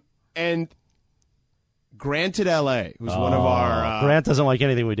 And Granted L.A., who's one of our... Grant doesn't like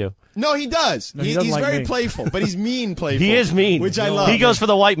anything we do. No, he does. No, he's like very me. playful, but he's mean playful. He is mean. Which I love. He goes for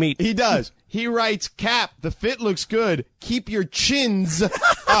the white meat. He does. He writes, Cap, the fit looks good. Keep your chins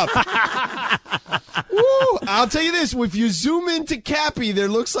up. Woo! I'll tell you this. If you zoom into Cappy, there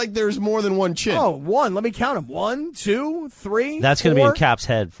looks like there's more than one chin. Oh, one. Let me count them. 1, 2, 3, That's going to be in Cap's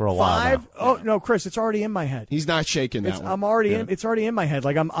head for a while 5. now. Oh, no, Chris, it's already in my head. He's not shaking that one. I'm already in. It's already in my head.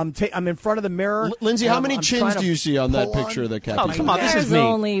 Like I'm in front of the mirror. Lindsay, how many chins do you see on that picture that Cappy? Oh, come on, this is me. There's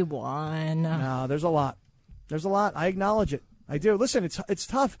only one. No, there's a lot. There's a lot. I acknowledge it. I do. Listen, it's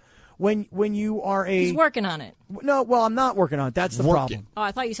tough when you are a. He's working on it. No, well, I'm not working on it. That's the problem. Oh,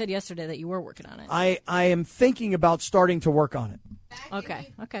 I thought you said yesterday that you were working on it. I am thinking about starting to work on it. Okay.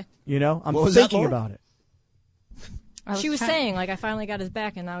 You know, I'm What was that, thinking Laura? about it. She was saying, like, I finally got his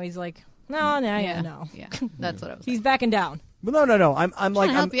back, and now he's like, no. Yeah, that's what I was. He's backing down. But no. I'm like, trying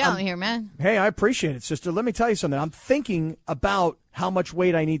to help you out here, man. Hey, I appreciate it, sister. Let me tell you something. I'm thinking about how much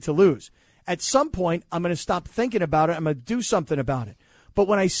weight I need to lose. At some point, I'm going to stop thinking about it. I'm going to do something about it. But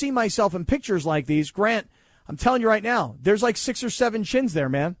when I see myself in pictures like these, Grant, I'm telling you right now, there's like 6 or 7 chins there,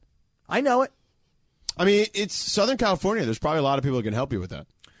 man. I know it. I mean, it's Southern California. There's probably a lot of people that can help you with that.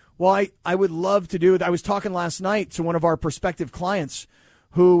 Well, I would love to do it. I was talking last night to one of our prospective clients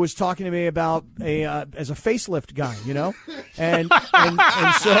who was talking to me about as a facelift guy, you know, and so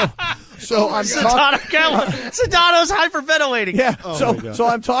I'm Sedano's hyperventilating. Yeah. So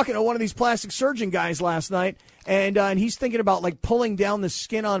I'm talking to one of these plastic surgeon guys last night, and he's thinking about like pulling down the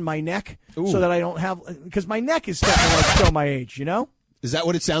skin on my neck so that I don't have, because my neck is starting to like show my age, you know. Is that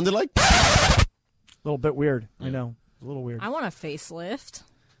what it sounded like? A little bit weird. I know. A little weird. I want a facelift.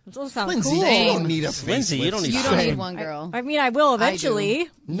 It doesn't sound Lindsay, cool. you don't need a facelift. Lindsay, you don't need You don't need one, girl. I mean, I will eventually.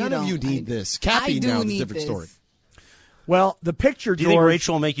 None of you need this. Cappy now is a different story. Well, the picture, Do you think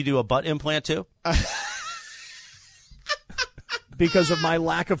Rachel will make you do a butt implant too? because of my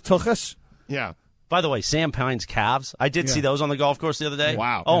lack of tuchus? Yeah. By the way, Sam Pine's calves. I did see those on the golf course the other day.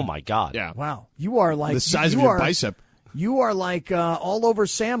 Wow. Oh my God. Yeah. Wow. You are like The size of your bicep. You are like all over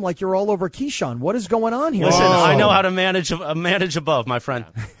Sam, like you're all over Keyshawn. What is going on here? Listen, I know how to manage above, my friend.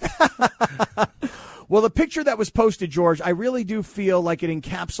 Well, the picture that was posted, George, I really do feel like it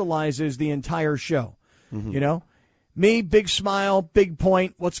encapsulizes the entire show. Mm-hmm. You know? Me, big smile, big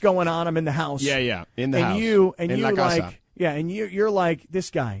point. What's going on? I'm in the house. Yeah, in the house. And you like, yeah, and you're like this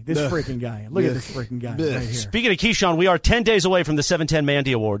guy, this freaking guy. Look at this freaking guy right here. Speaking of Keyshawn, we are 10 days away from the 710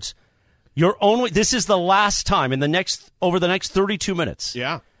 Mandy Awards. This is the last time over the next 32 minutes.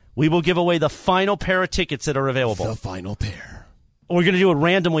 Yeah. We will give away the final pair of tickets that are available. The final pair. We're going to do it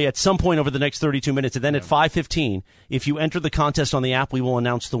randomly at some point over the next 32 minutes, and then at 5:15, if you enter the contest on the app, we will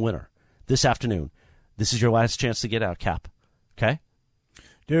announce the winner this afternoon. This is your last chance to get out, Cap. Okay?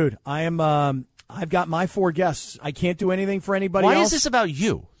 Dude, I've got my 4 guests. I can't do anything for anybody else. Why is this about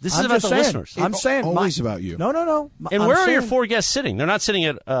you? This is about the listeners. I'm saying always about you. No. And where are your 4 guests sitting? They're not sitting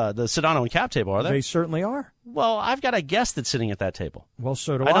at the Sedano and Cap table, are they? They certainly are. Well, I've got a guest that's sitting at that table. Well,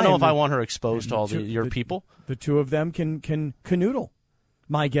 so do I. I don't know if I want her exposed to all your people. The 2 of them can canoodle,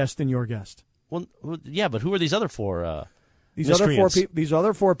 my guest and your guest. Well, yeah, but who are these other 4? These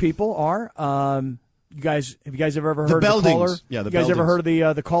other 4 people are. Have you guys ever heard of the caller? Yeah, you guys ever heard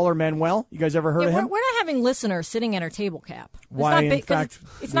of the caller Manuel? You guys ever heard of him? We're not having listeners sitting at our table, Cap. Why? In fact,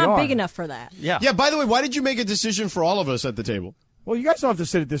 it's not big enough for that. Yeah. Yeah. By the way, why did you make a decision for all of us at the table? Well, you guys don't have to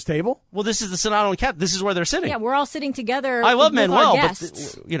sit at this table. Well, this is the Sedano and Cap. This is where they're sitting. Yeah, we're all sitting together. I love with Manuel, our but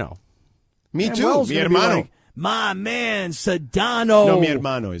guests. Me Manuel's too. Mi gonna be hermano. like, my man Sedano. No, mi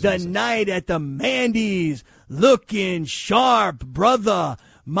hermano is the also. night at the Mandy's, looking sharp, brother.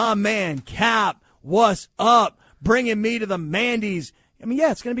 My man Cap, what's up? Bringing me to the Mandy's. I mean,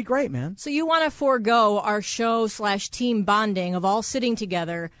 yeah, it's going to be great, man. So you want to forego our show/team bonding of all sitting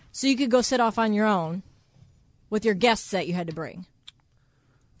together so you could go sit off on your own with your guests that you had to bring.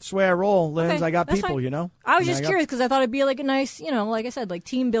 That's the way I roll, Linz. Okay, I got that's people, fine. you know. I was just curious because I thought it'd be like a nice, like I said, like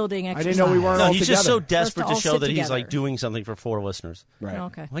team building exercise. I didn't know we weren't all he's together. just so desperate all to show sit that he's together. like doing something for 4 listeners. Right. Oh,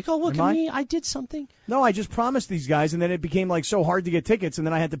 okay. Like, oh, look Am at I? me. I did something. No, I just promised these guys, and then it became like so hard to get tickets, and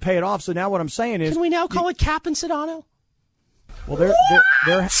then I had to pay it off. So now what I'm saying is, Can we now call it Cap and Sedano? well, there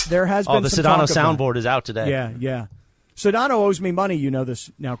has been the some Sedano talk of that. soundboard is out today. Yeah. Sedano owes me money. You know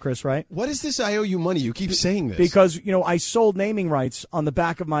this now, Chris, right? What is this? I owe you money. You keep saying this Because I sold naming rights on the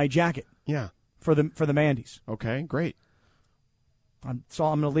back of my jacket. Yeah. For the Mandy's. Okay. Great. So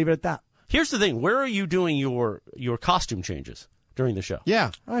I'm going to leave it at that. Here's the thing. Where are you doing your costume changes during the show?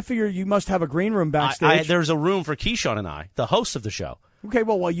 Yeah. I figure you must have a green room backstage. There's a room for Keyshawn and I, the hosts of the show. Okay,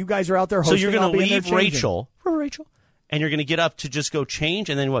 well, while you guys are out there hosting, So you're going to leave Rachel, and you're going to get up to just go change,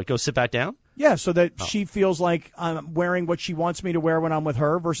 and then what, go sit back down? Yeah, so that she feels like I'm wearing what she wants me to wear when I'm with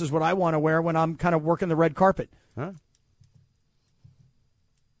her versus what I want to wear when I'm kind of working the red carpet. Huh?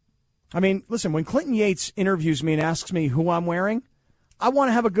 I mean, listen, when Clinton Yates interviews me and asks me who I'm wearing, I want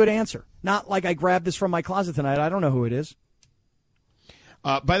to have a good answer. Not like I grabbed this from my closet tonight. I don't know who it is.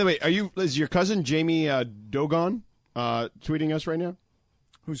 By the way, is your cousin Jamie Dogon tweeting us right now?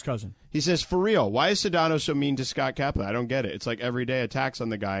 Whose cousin? He says, for real, why is Sedano so mean to Scott Kaplan? I don't get it. It's like everyday attacks on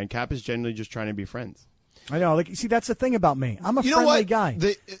the guy, and Cap is generally just trying to be friends. I know. Like, see, that's the thing about me. I'm a friendly guy.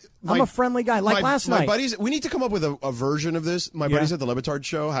 I'm a friendly guy. Like last night. My buddies, we need to come up with a version of this. My buddies at the Levitard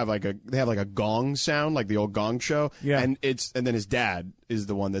show have like a gong sound, like the old Gong show. Yeah. And then his dad is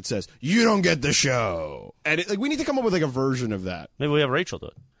the one that says, "You don't get the show." And we need to come up with like a version of that. Maybe we have Rachel do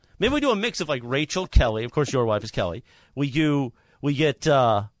it. Maybe we do a mix of like Rachel, Kelly. Of course, your wife is Kelly. We get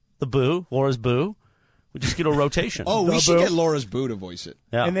the Boo, Laura's Boo. We just get a rotation. Oh, we should get Laura's Boo to voice it.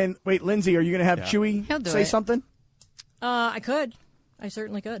 Yeah. And then, wait, Lindsay, are you going to have Chewy He'll do say it. something? I could. I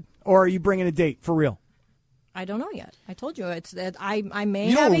certainly could. Or are you bringing a date for real? I don't know yet. I told you it's that I may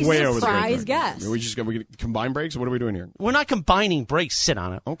You know have we're way a over the break surprise right guest. now. We get combine breaks? What are we doing here? We're not combining breaks. Sit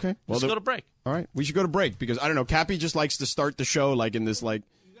on it. Okay. Let's go to break. All right. We should go to break because, I don't know, Cappy just likes to start the show like in this like...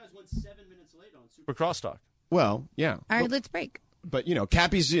 You guys went 7 minutes late on Super Crosstalk. Well, yeah. All right, let's break. But,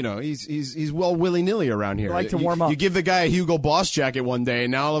 Cappy's, he's well willy-nilly around here. I like to warm up. You give the guy a Hugo Boss jacket one day,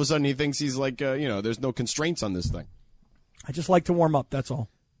 and now all of a sudden he thinks he's like, there's no constraints on this thing. I just like to warm up, that's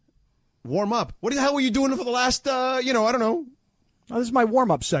all. Warm up? What the hell were you doing for the last, I don't know, Oh, this is my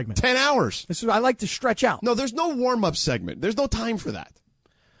warm-up segment. 10 hours? I like to stretch out. No, there's no warm-up segment. There's no time for that.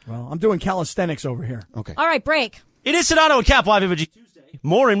 Well, I'm doing calisthenics over here. Okay. All right, break. It is Sedano and Cap Live Imaging Tuesday.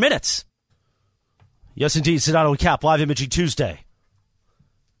 More in minutes. Yes, indeed, Sedano and Cap Live Imaging Tuesday.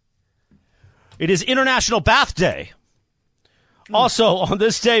 It is International Bath Day. Also, on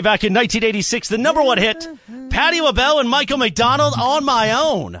this day back in 1986, the number one hit, Patti LaBelle and Michael McDonald, On My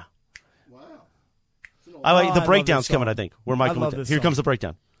Own. Wow. The breakdown's coming, I think. Where Michael Here comes the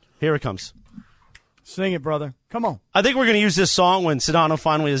breakdown. Here it comes. Sing it, brother. Come on. I think we're going to use this song when Sedano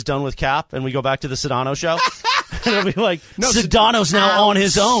finally is done with Cap and we go back to the Sedano show. It'll be like, Sedano's now on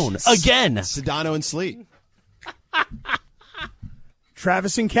his own again. Sedano and Slee.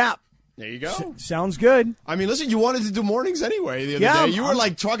 Travis and Cap. There you go. Sounds good. I mean, listen, you wanted to do mornings anyway the other day. You were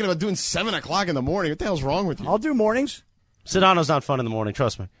like talking about doing 7 o'clock in the morning. What the hell's wrong with you? I'll do mornings. Sedano's not fun in the morning,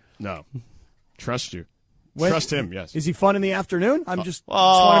 trust me. No. Trust you. Trust him, yes. Is he fun in the afternoon? Just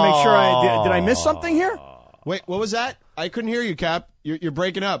want to make sure did I miss something here? Wait, what was that? I couldn't hear you, Cap. You're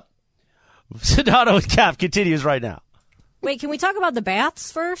breaking up. Sedano and Cap continues right now. Wait, can we talk about the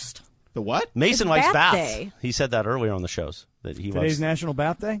baths first? The what? Mason It's likes bath baths. day. He said that earlier on the shows. That he Today's loves National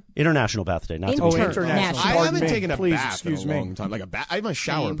Bath Day? International Bath Day. Not to be International. I Pardon haven't me. taken a Please, bath in a excuse me. long time. Like I'm a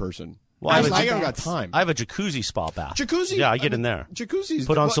shower person. Well, I haven't got time. I have a jacuzzi spa bath. Jacuzzi? Yeah, I get in there. Jacuzzi's.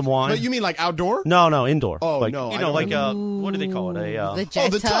 Put on some wine. But you mean like outdoor? No, indoor. Oh, like, no, You I know, don't like what do they call it? The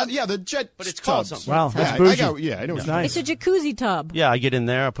jet tub? Yeah, the jet. But it's called tubs. something. Wow, that's Yeah, bougie. I know what you're Nice. It's a jacuzzi tub. Yeah, I get in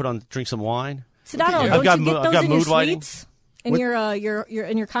there. I drink some wine. Sedano, I've got don't you mo- get I've those got in your mood lighting. suites? In your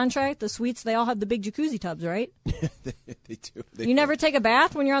in your contract, the suites, they all have the big jacuzzi tubs, right? They do. You never take a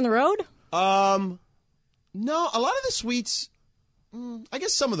bath when you're on the road? No, a lot of the suites. I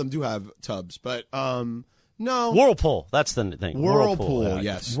guess some of them do have tubs, but no. Whirlpool. That's the thing. Whirlpool, yeah.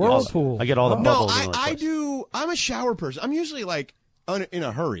 yes. Whirlpool. I get all the No, bubbles. in my I place. do. I'm a shower person. I'm usually like in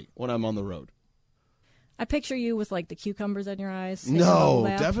a hurry when I'm on the road. I picture you with like the cucumbers in your eyes. taking a little No,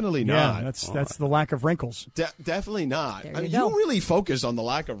 bath. definitely Yeah, not. that's the lack of wrinkles. Definitely not. There I mean, you go. you really focus on the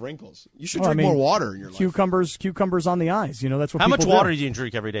lack of wrinkles. You should Well, drink more water in your life. Cucumbers on the eyes. You know, that's what How people much do. water do you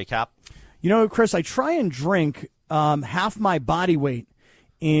drink every day, Cap? You know, Chris, I try and drink half my body weight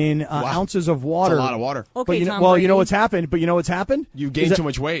in ounces of water. That's a lot of water. Okay, But you Tom know, Brady. you know what's happened? But you know what's happened? You Is gained that- too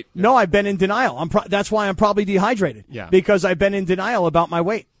much weight. No, I've been in denial. That's why I'm probably dehydrated. Yeah. Because I've been in denial about my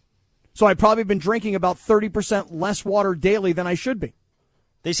weight. So I've probably been drinking about 30% less water daily than I should be.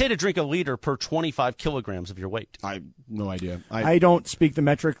 They say to drink a liter per 25 kilograms of your weight. I have no idea. I don't speak the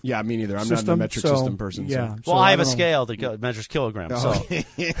metric. Yeah, me neither. I'm system, not a metric so, system person. Yeah. So. Well, so I have a don't know. scale that measures kilograms. So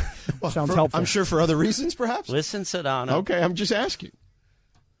Well, Sounds helpful. I'm sure for other reasons, perhaps. listen, Sedano. Okay, I'm just asking.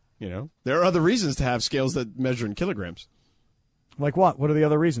 You know, there are other reasons to have scales that measure in kilograms. Like what? What are the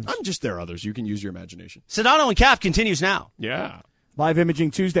other reasons? There are others. You can use your imagination. Sedano and Cap continues now. Yeah. Live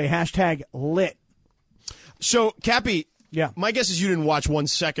Imaging Tuesday, #lit. So, Cappy, Yeah. my guess is you didn't watch 1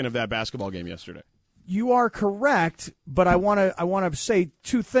 second of that basketball game yesterday. You are correct, but I want to say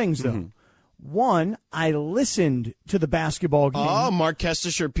two things though. Mm-hmm. One, I listened to the basketball game. Oh, Mark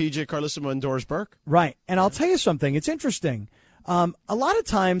Kestisher, PJ Carlissimo, and Doris Burke. Right. And I'll tell you something. It's interesting. A lot of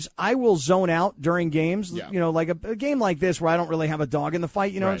times I will zone out during games, Yeah. you know, like a game like this where I don't really have a dog in the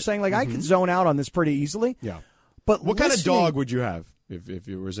fight. You know what I'm Right. saying? Like I could zone out on this pretty easily. Yeah. But What kind of listening- dog would you have if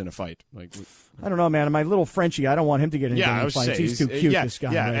it was in a fight? Like, I don't know, man. My little Frenchie, I don't want him to get into Yeah, I any was fights. saying, He's too he's- cute, yeah, this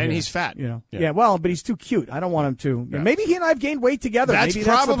guy. yeah, right and here. he's fat. You know? Yeah. Yeah, well, but he's too cute. I don't want him to. Yeah. Maybe he and I have gained weight together. that's Maybe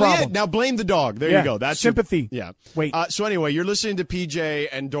that's the probably problem. it. Now blame the dog. There Yeah, you go. That's sympathy. Yeah. Wait. So anyway, you're listening to PJ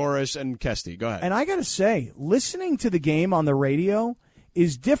and Doris and Kesty. Go ahead. And I got to say, listening to the game on the radio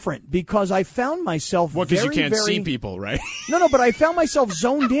is different because I found myself Well, because you very, can't very, see people, right? No, but I found myself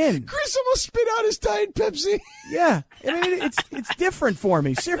zoned in. Chris almost spit out his Tide Pepsi. Yeah, I mean it's different for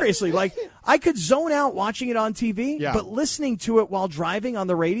me. Seriously, like I could zone out watching it on TV, Yeah. but listening to it while driving on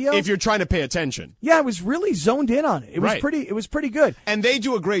the radio. If you're trying to pay attention. Yeah, I was really zoned in on it. It was Right. pretty. It was pretty good. And they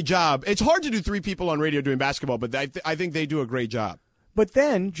do a great job. It's hard to do 3 people on radio doing basketball, but I think they do a great job. But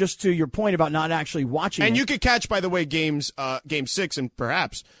then, just to your point about not actually watching, And it, you could catch, by the way, game 6 and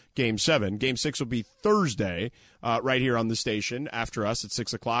perhaps game 7. Game 6 will be Thursday, right here on the station after us at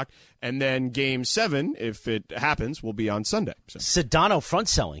 6:00, and then game 7, if it happens, will be on Sunday. So. Sedano front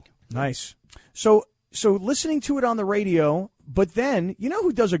selling. nice. So listening to it on the radio, but then you know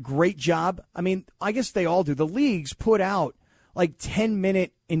who does a great job? I mean, I guess they all do. The leagues put out like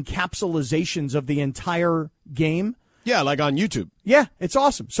 10-minute encapsulations of the entire game. Yeah, like on YouTube. Yeah, it's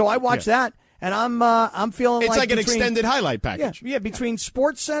awesome. So I watch that, and I'm feeling It's like an between- extended highlight package. Yeah, between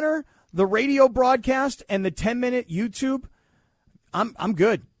Sports Center, the radio broadcast, and the 10-minute YouTube, I'm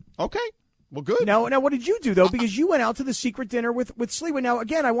good. Okay. Well, good. Now, what did you do though? Because you went out to the secret dinner with Sliwa. Now,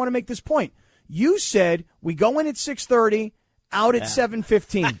 again, I want to make this point. You said we go in at 6:30, out at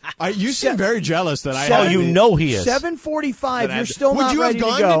 7:15. You seem very jealous that I. Oh, had you the- know he is. 7:45. that I You're had- still Would not you have ready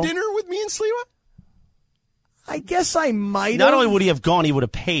gone to go. to dinner with me and Sliwa? I guess I might. Not have. only would he have gone, he would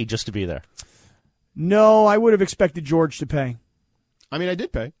have paid just to be there. No, I would have expected George to pay. I mean, I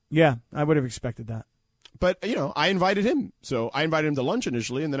did pay. Yeah, I would have expected that. But, I invited him. So I invited him to lunch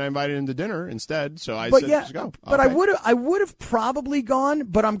initially, and then I invited him to dinner instead. So I said, let's go. But okay. I would have probably gone,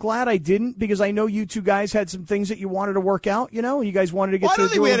 but I'm glad I didn't because I know you two guys had some things that you wanted to work out, You guys wanted to get I don't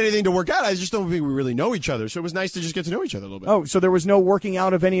think we had anything to work out. I just don't think we really know each other. So it was nice to just get to know each other a little bit. Oh, so there was no working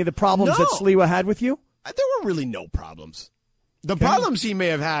out of any of the problems that Sliwa had with you? There were really no problems. The problems he may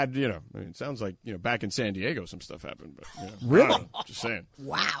have had, it sounds like, back in San Diego some stuff happened. But, really? Just saying.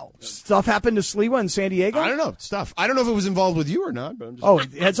 Wow. Stuff happened to Sliwa in San Diego? I don't know. Stuff. I don't know if it was involved with you or not. But I'm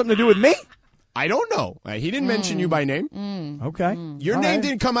just it had something to do with me? I don't know. He didn't mention you by name. Okay. Your name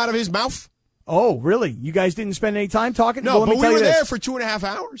didn't come out of his mouth. Oh, really? You guys didn't spend any time talking? No, well, but we were there for 2.5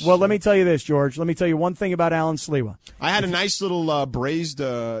 hours. Well, let me tell you this, George. Let me tell you one thing about Alan Sliwa. I had a nice little braised,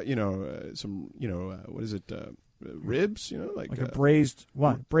 what is it? Ribs, like a braised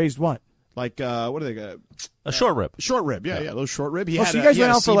what? Braised what? Like what are they? A short rib. Short rib, yeah, a little short rib. So you guys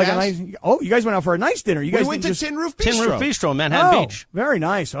went out for like a nice. Oh, you guys went out for a nice dinner. You guys went to Tin Roof Bistro. Tin Roof Bistro in Manhattan Beach. Very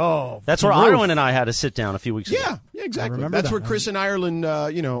nice. Oh, that's where Ireland and I had to sit down a few weeks ago. Yeah, exactly. That's where Chris and Ireland,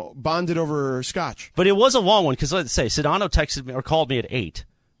 bonded over scotch. But it was a long one because let's say Sedano texted me or called me at 8.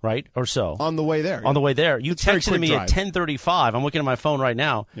 Right or so on the way there. On the way there, you texted me at 10:35. I'm looking at my phone right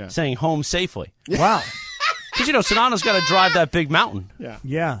now, saying home safely. Wow. Because, Sedano's got to drive that big mountain.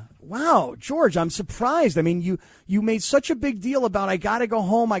 Yeah. Wow, George, I'm surprised. I mean, you made such a big deal about I got to go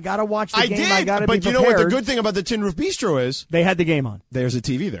home, I got to watch the game, I got to be prepared. But you know what the good thing about the Tin Roof Bistro is? They had the game on. There's a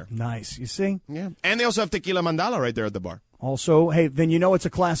TV there. Nice. You see? Yeah. And they also have Tequila Mandala right there at the bar. Also, hey, then it's a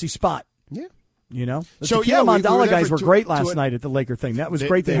classy spot. Yeah. The Tequila Mandala guys were great last night at the Laker thing. That was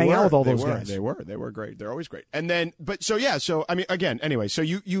great to hang out with all those guys. They were great. They're always great. And then, I mean, again, anyway, so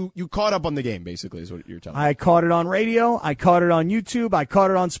you caught up on the game, basically, is what you're telling me. I caught it on radio. I caught it on YouTube. I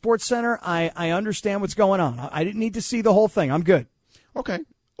caught it on SportsCenter. I understand what's going on. I didn't need to see the whole thing. I'm good. Okay.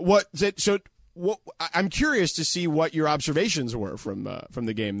 I'm curious to see what your observations were from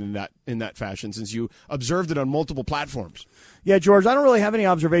the game in that fashion, since you observed it on multiple platforms. Yeah, George, I don't really have any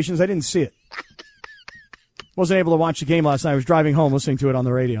observations. I didn't see it. Wasn't able to watch the game last night. I was driving home listening to it on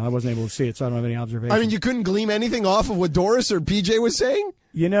the radio. I wasn't able to see it, so I don't have any observations. I mean, you couldn't glean anything off of what Doris or PJ was saying?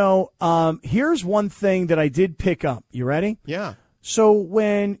 Here's one thing that I did pick up. You ready? Yeah. So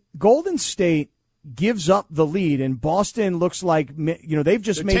when Golden State gives up the lead and Boston looks like, they've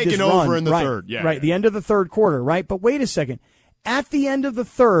just made this run. Taking over in the third. Yeah. Right, the end of the third quarter, right? But wait a second. At the end of the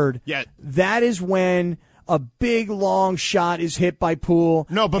third, that is when a big, long shot is hit by Poole.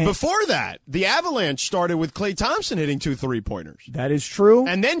 No, but before that, the Avalanche started with Klay Thompson hitting 2 3-pointers. That is true.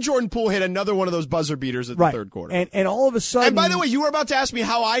 And then Jordan Poole hit another one of those buzzer beaters at the third quarter. And all of a sudden... And by the way, you were about to ask me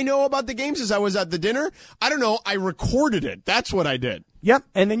how I know about the games as I was at the dinner. I don't know. I recorded it. That's what I did. Yep,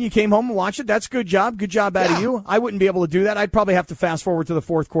 and then you came home and watched it. That's good job. Good job out of you. I wouldn't be able to do that. I'd probably have to fast forward to the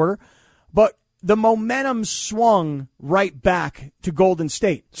fourth quarter. But the momentum swung right back to Golden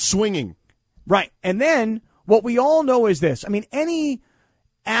State. Swinging. Right. And then... what we all know is this. I mean, any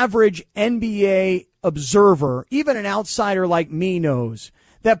average NBA observer, even an outsider like me, knows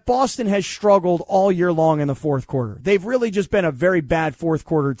that Boston has struggled all year long in the fourth quarter. They've really just been a very bad fourth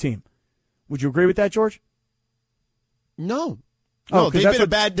quarter team. Would you agree with that, George? No. No, they've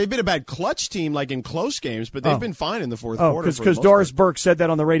been a bad clutch team, like in close games, but they've been fine in the fourth quarter. Because Doris Burke said that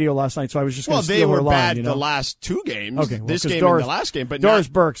on the radio last night, so I was just going to steal her line. Well, they were bad the last 2 games. Okay, well, this game and the last game, but Doris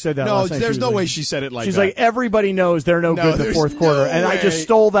Burke said that. No, last night. There's no way she said it like that. She's like, everybody knows they're no good in the fourth quarter, and I just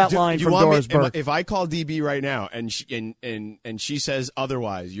stole that line from Doris Burke. If I call DB right now and she says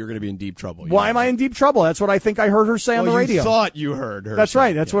otherwise, you're going to be in deep trouble. Why am I in deep trouble? That's what I think I heard her say on the radio. You thought you heard her. That's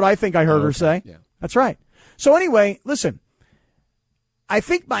right. That's what I think I heard her say. Yeah. That's right. So anyway, listen. I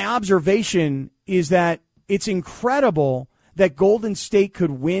think my observation is that it's incredible that Golden State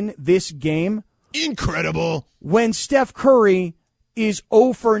could win this game. Incredible. When Steph Curry is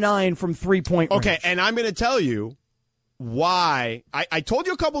 0 for 9 from 3-point range. Okay, and I'm going to tell you why. I told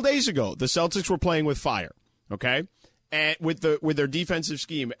you a couple days ago the Celtics were playing with fire, okay, and with their defensive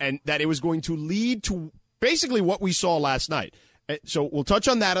scheme, and that it was going to lead to basically what we saw last night. So we'll touch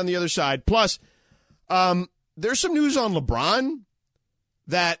on that on the other side. Plus, there's some news on LeBron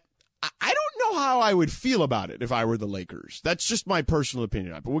that I don't know how I would feel about it if I were the Lakers. That's just my personal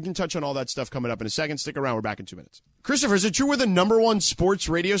opinion. But we can touch on all that stuff coming up in a second. Stick around. We're back in 2 minutes. Christopher, is it true we're the #1 sports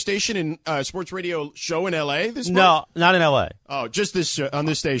radio station in sports radio show in L.A. this month? No, not in L.A. Oh, just this on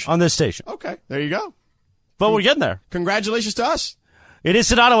this station. On this station. Okay, there you go. But we're getting there. Congratulations to us. It is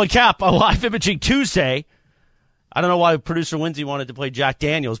Sedano Kap, a live imaging Tuesday. I don't know why producer Lindsay wanted to play Jack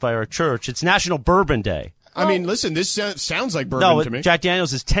Daniels by our church. It's National Bourbon Day. I mean, listen, this sounds like bourbon to me. Jack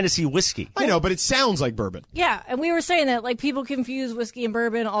Daniels is Tennessee whiskey. I know, but it sounds like bourbon. Yeah, and we were saying that like people confuse whiskey and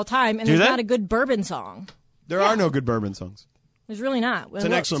bourbon all the time, and there's not a good bourbon song. There are no good bourbon songs. There's really not. It's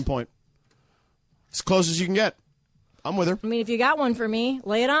an excellent point. As close as you can get. I'm with her. I mean, if you got one for me,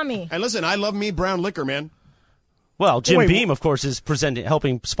 lay it on me. And listen, I love me brown liquor, man. Well, Jim Beam, of course, is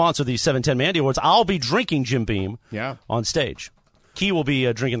helping sponsor the 710 Mandy Awards. I'll be drinking Jim Beam on stage. Key will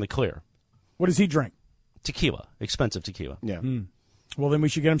be drinking the clear. What does he drink? Tequila. Expensive tequila. Yeah. Well, then we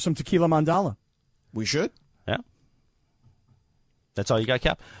should get him some tequila mandala. We should? Yeah. That's all you got,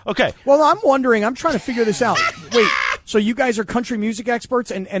 Cap? Okay. Well, I'm wondering. I'm trying to figure this out. Wait, so you guys are country music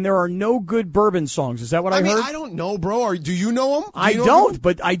experts, and there are no good bourbon songs. Is that what I heard? I don't know, bro. Do you know them? I don't.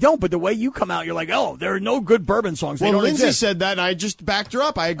 But the way you come out, you're like, oh, there are no good bourbon songs. They don't Lindsay exist. said that, and I just backed her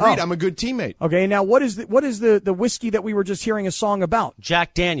up. I agreed. I'm a good teammate. Okay, now what is the whiskey that we were just hearing a song about?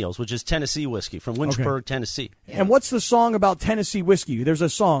 Jack Daniels, which is Tennessee whiskey from Lynchburg, Tennessee. And what's the song about Tennessee whiskey? There's a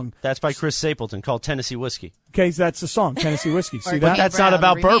song. That's by Chris Stapleton called Tennessee Whiskey. Okay, so that's the song, Tennessee whiskey. See that? But that's not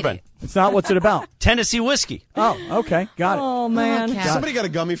about bourbon. It's not. What's it about? Tennessee whiskey. Oh, okay, got it. Oh man, somebody got a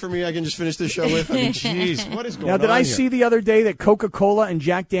gummy for me I can just finish this show with? I mean, jeez, what is going on Now, did I here? see the other day that Coca-Cola and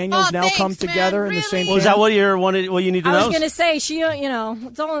Jack Daniels now come together in the same Well, is that what you need to know? I was going to say,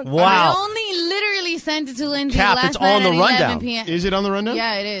 it's all... Wow. I only literally sent it to Lindsay Cap, last it's night on the at rundown. 11 p.m. Is it on the rundown?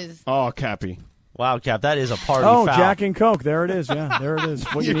 Yeah, it is. Oh, Cappy. Wow, Cap, that is a party Oh, foul. Jack and Coke. There it is. Yeah, there it is.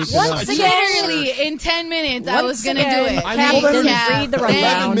 What you need to know. Literally, in 10 minutes, I was going to do it. Cap doesn't read the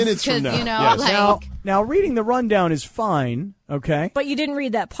rundown. 11 minutes from now. You know, Yes. Now, reading the rundown is fine, okay? But you didn't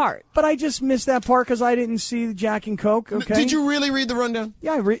read that part. But I just missed that part because I didn't see the Jack and Coke, okay? Did you really read the rundown?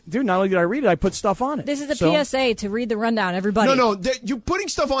 Yeah, dude, not only did I read it, I put stuff on it. This is a PSA to read the rundown, everybody. No, you putting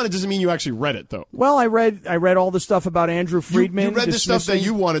stuff on it doesn't mean you actually read it, though. Well, I read all the stuff about Andrew Friedman. You read the stuff that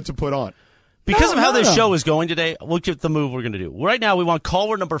you wanted to put on. Because of how this show is going today, look at the move we're going to do. Right now, we want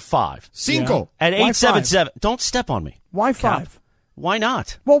caller number 5. Cinco. At 877. Don't step on me. Why 5? Why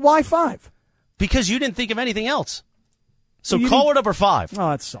not? Well, why 5? Because you didn't think of anything else. So caller number 5. Oh,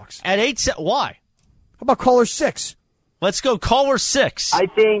 that sucks. At 87. Why? How about caller 6? Let's go caller 6. I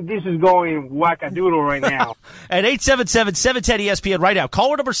think this is going wackadoodle right now. At 877-710-ESPN right now.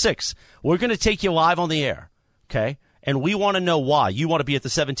 Caller number 6. We're going to take you live on the air. Okay? And we want to know why you want to be at the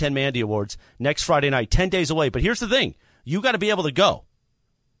 710 Mandy Awards next Friday night, 10 days away. But here's the thing. You got to be able to go.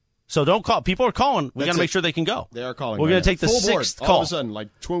 So don't call. People are calling. We got to make sure they can go. They are calling. We're going to take the full 6th board. call. All of a sudden, like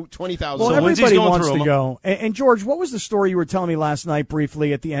 20,000. Well, So everybody going wants through to go. And George, what was the story you were telling me last night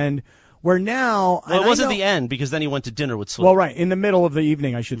briefly at the end where now... Well, it wasn't the end because then he went to dinner with Sliwa. Well, right. In the middle of the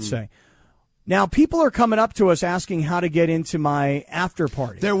evening, I should say. Now, people are coming up to us asking how to get into my after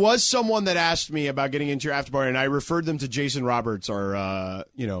party. There was someone that asked me about getting into your after party, and I referred them to Jason Roberts, our,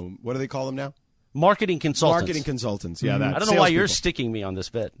 what do they call them now? Marketing consultants. Marketing consultants, yeah. That. I don't know why you're sticking me on this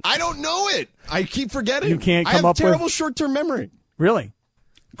bit. I don't know it. I keep forgetting. You can't come I have up terrible with... short-term memory. Really?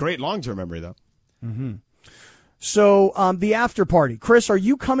 Great long-term memory, though. Mm-hmm. So, the after party. Chris, are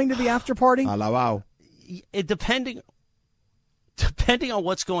you coming to the after party? Wow. Depending on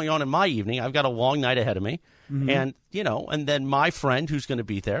what's going on in my evening, I've got a long night ahead of me. Mm-hmm. And, and then my friend who's going to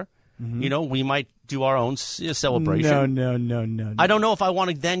be there, we might do our own celebration. No. I don't know if I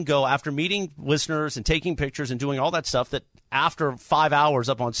want to then go after meeting listeners and taking pictures and doing all that stuff that after 5 hours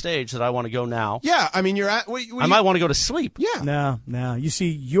up on stage that I want to go now. Yeah, I mean, I might want to go to sleep. Yeah. No. You see,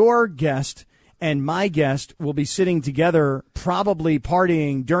 your guest and my guest will be sitting together, probably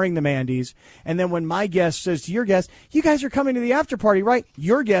partying during the Mandy's. And then when my guest says to your guest, you guys are coming to the after party, right?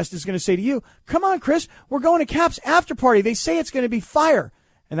 Your guest is going to say to you, come on, Chris, we're going to Cap's after party. They say it's going to be fire.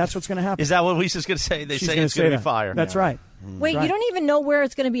 And that's what's going to happen. Is that what Lisa's going to say? She's say it's going to be fire. That's right. Wait, right. You don't even know where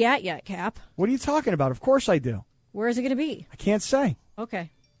it's going to be at yet, Cap. What are you talking about? Of course I do. Where is it going to be? I can't say.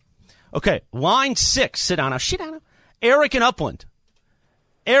 Okay. Line 6. Sit down. Eric in Upland.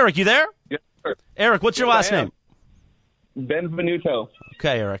 Eric, you there? Yes, sir. Eric, what's your last name? Benvenuto.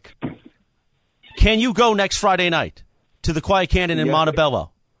 Okay, Eric. Can you go next Friday night to the Quiet Cannon in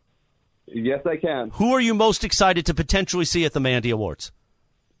Montebello? Yes, I can. Who are you most excited to potentially see at the Mandy Awards?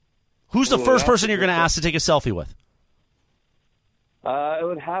 Who's the first person you're going to ask to take a selfie with? It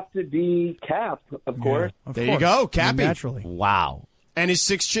would have to be Cap, of course. There you go, Cappy. Naturally. Wow. And his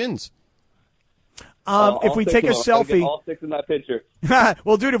 6 chins. If we take a selfie, all 6 in that picture.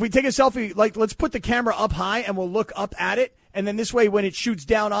 well, dude, if we take a selfie, let's put the camera up high and we'll look up at it, and then this way, when it shoots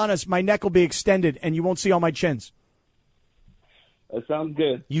down on us, my neck will be extended and you won't see all my chins. That sounds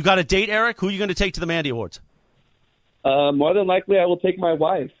good. You got a date, Eric? Who are you going to take to the Mandy Awards? More than likely, I will take my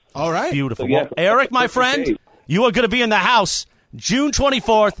wife. All right. Beautiful. So, yes, well, Eric, my friend, you are going to be in the house June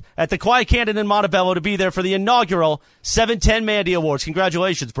 24th at the Quiet Cannon in Montebello to be there for the inaugural 710 Mandy Awards.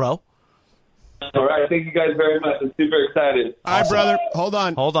 Congratulations, bro. All right. Thank you guys very much. I'm super excited. All right, brother. Hold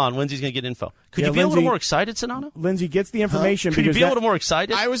on. Lindsay's going to get info. Could Yeah, you be a Lindsay- little more excited, Sedano? Lindsay gets the information Could you because be a little more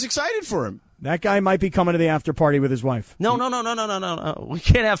excited? I was excited for him. that guy might be coming to the after party with his wife. No. We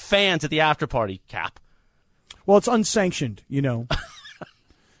can't have fans at the after party, Cap. Well, it's unsanctioned, you know.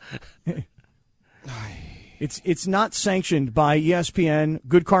 It's not sanctioned by ESPN,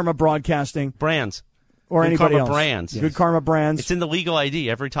 Good Karma Broadcasting, Brands. or Good anybody Karma else. Brands. Good Karma Brands. It's in the legal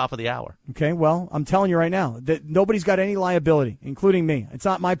ID every top of the hour. Okay, well, I'm telling you right now that nobody's got any liability, including me. It's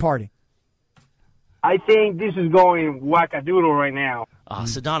not my party. I think this is going wackadoodle right now.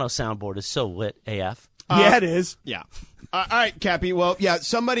 Sedano soundboard is so lit, AF. Yeah, it is. Yeah. All right, Cappy. Well, yeah,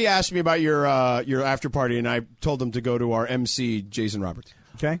 somebody asked me about your after party, and I told them to go to our MC, Jason Roberts.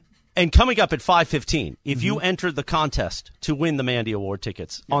 Okay. And coming up at 5:15, if you entered the contest to win the Mandy Award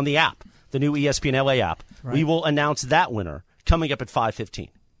tickets on the app, the new ESPN LA app, we will announce that winner coming up at 5:15.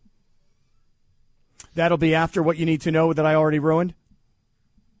 That'll be after what you need to know that I already ruined.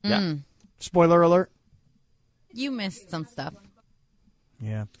 Yeah. Spoiler alert. You missed some stuff.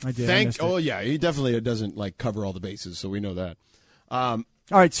 Yeah, I did. I missed it. Oh, yeah, he definitely doesn't cover all the bases, so we know that. All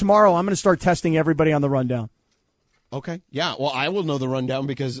right, tomorrow I'm going to start testing everybody on the rundown. Okay. Yeah. Well, I will know the rundown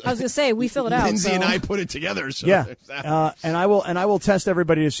because I was going to say, we fill it out. Lindsay so. and I put it together. So Yeah, there's that. and I will test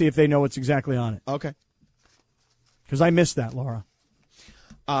everybody to see if they know what's exactly on it. Okay. Because I missed that, Laura.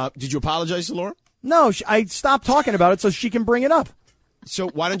 Did you apologize to Laura? No, I stopped talking about it so she can bring it up. So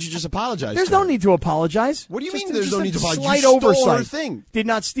why don't you just apologize? There's to no her? need to apologize. What do you Just- mean there's just no a need to apologize? Slight You stole oversight. her thing. Did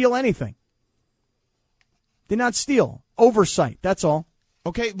not steal anything. Did not steal. Oversight. That's all.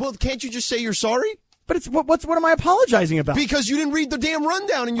 Okay. Well, can't you just say you're sorry? But it's what am I apologizing about? Because you didn't read the damn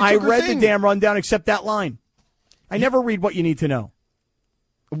rundown and you I took her read thing. the damn rundown except that line. I never read what you need to know.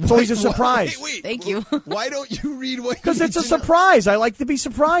 It's always a surprise. Wait. Thank you. Why don't you read what? Because you it's need a to know? surprise. I like to be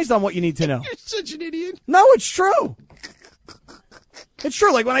surprised on what you need to know. You're such an idiot. No, it's true. It's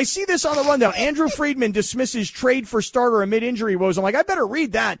true. Like when I see this on the rundown, Andrew Friedman dismisses trade for starter amid injury woes. I'm like, I better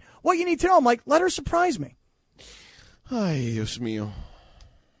read that. What you need to know. I'm like, let her surprise me. Ay, Dios mío.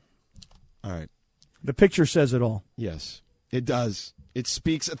 All right. The picture says it all. Yes, it does. It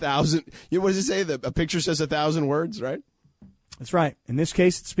speaks 1,000. What does it say? A picture says 1,000 words, right? That's right. In this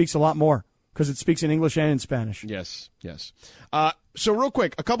case, it speaks a lot more because it speaks in English and in Spanish. Yes. So real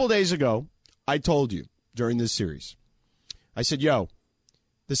quick, a couple days ago, I told you during this series, I said, yo,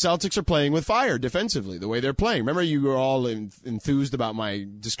 the Celtics are playing with fire defensively, the way they're playing. Remember you were all enthused about my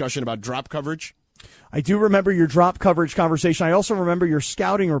discussion about drop coverage? I do remember your drop coverage conversation. I also remember your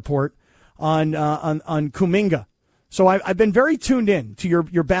scouting report on Kuminga. So I've been very tuned in to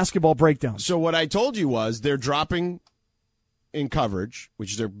your basketball breakdowns. So what I told you was they're dropping in coverage,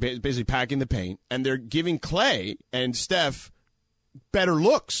 which is they're basically packing the paint, and they're giving Clay and Steph better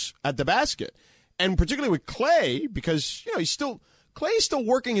looks at the basket. And particularly with Clay, because Clay's still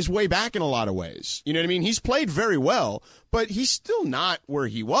working his way back in a lot of ways. You know what I mean? He's played very well, but he's still not where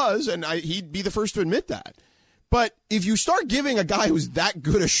he was, and he'd be the first to admit that. But if you start giving a guy who's that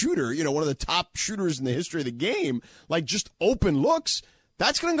good a shooter, one of the top shooters in the history of the game, like just open looks,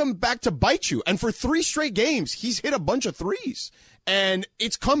 that's going to come back to bite you. And for 3 straight games, he's hit a bunch of threes, and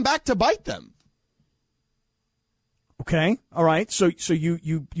it's come back to bite them. Okay. All right. So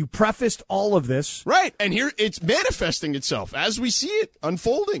you prefaced all of this. Right. And here it's manifesting itself as we see it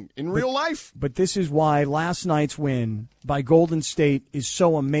unfolding in real life. But this is why last night's win by Golden State is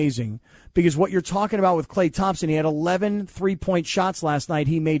so amazing. Because what you're talking about with Klay Thompson, he had 11 3-point shots last night.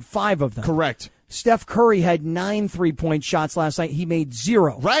 He made 5 of them. Correct. Steph Curry had 9 3-point shots last night. He made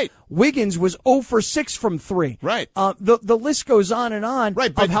 0. Right. Wiggins was 0 for 6 from 3. Right. The list goes on and on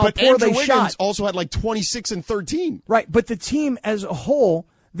right, but, of how but poor Andrew they Wiggins shot. Also had like 26 and 13. Right, but the team as a whole,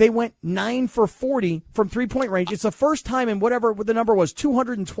 they went 9 for 40 from 3-point range. It's the first time in whatever the number was,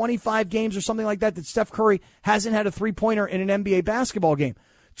 225 games or something like that Steph Curry hasn't had a 3-pointer in an NBA basketball game.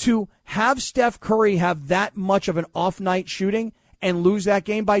 To have Steph Curry have that much of an off night shooting and lose that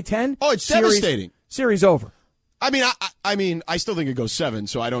game by 10? Oh, it's devastating. Series over. I mean, I still think it goes 7,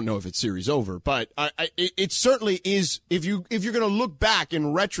 so I don't know if it's series over. But it certainly is. If you're going to look back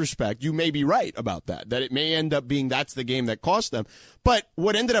in retrospect, you may be right about that. That it may end up being that's the game that cost them. But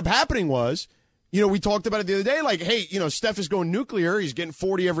what ended up happening was, we talked about it the other day. Like, hey, Steph is going nuclear. He's getting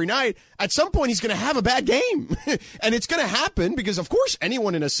 40 every night. At some point, he's going to have a bad game, and it's going to happen because, of course,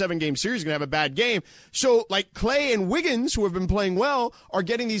 anyone in a 7-game series is going to have a bad game. So, like Clay and Wiggins, who have been playing well, are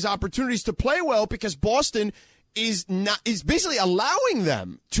getting these opportunities to play well because Boston is basically allowing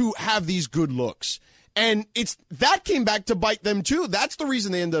them to have these good looks. And that came back to bite them, too. That's the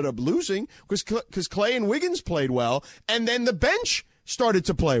reason they ended up losing, because Clay and Wiggins played well, and then the bench started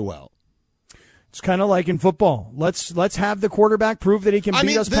to play well. It's kind of like in football. Let's have the quarterback prove that he can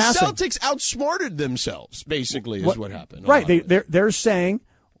beat us passing. The Celtics outsmarted themselves, basically, is what happened. Right. They're saying,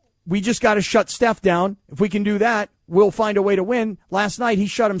 we just got to shut Steph down. If we can do that, we'll find a way to win. Last night, he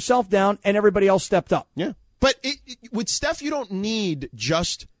shut himself down, and everybody else stepped up. Yeah. But with Steph, you don't need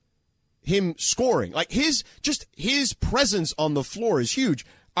just him scoring. Like, his presence on the floor is huge.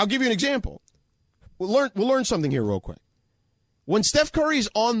 I'll give you an example. We'll learn something here real quick. When Steph Curry is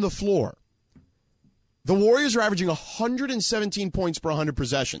on the floor, the Warriors are averaging 117 points per 100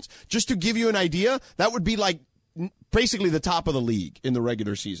 possessions. Just to give you an idea, that would be like basically the top of the league in the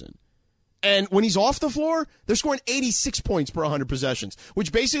regular season. And when he's off the floor, they're scoring 86 points per 100 possessions,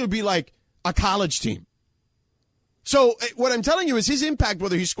 which basically would be like a college team. So what I'm telling you is his impact,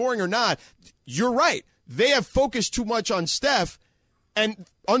 whether he's scoring or not, you're right. They have focused too much on Steph, and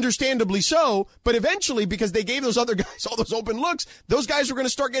understandably so, but eventually, because they gave those other guys all those open looks, those guys were going to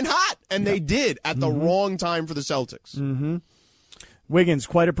start getting hot, and they did at the wrong time for the Celtics. Mm-hmm. Wiggins,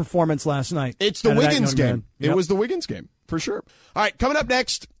 quite a performance last night. It's the Wiggins game. It was the Wiggins game, for sure. All right, coming up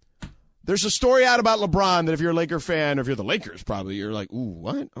next, there's a story out about LeBron that if you're a Laker fan, or if you're the Lakers probably, you're like, ooh,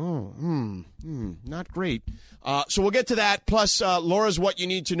 what? Oh, not great. So we'll get to that, plus Laura's What You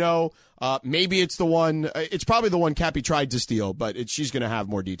Need to Know. Maybe it's the one, it's probably the one Cappy tried to steal, but she's going to have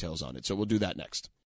more details on it. So we'll do that next.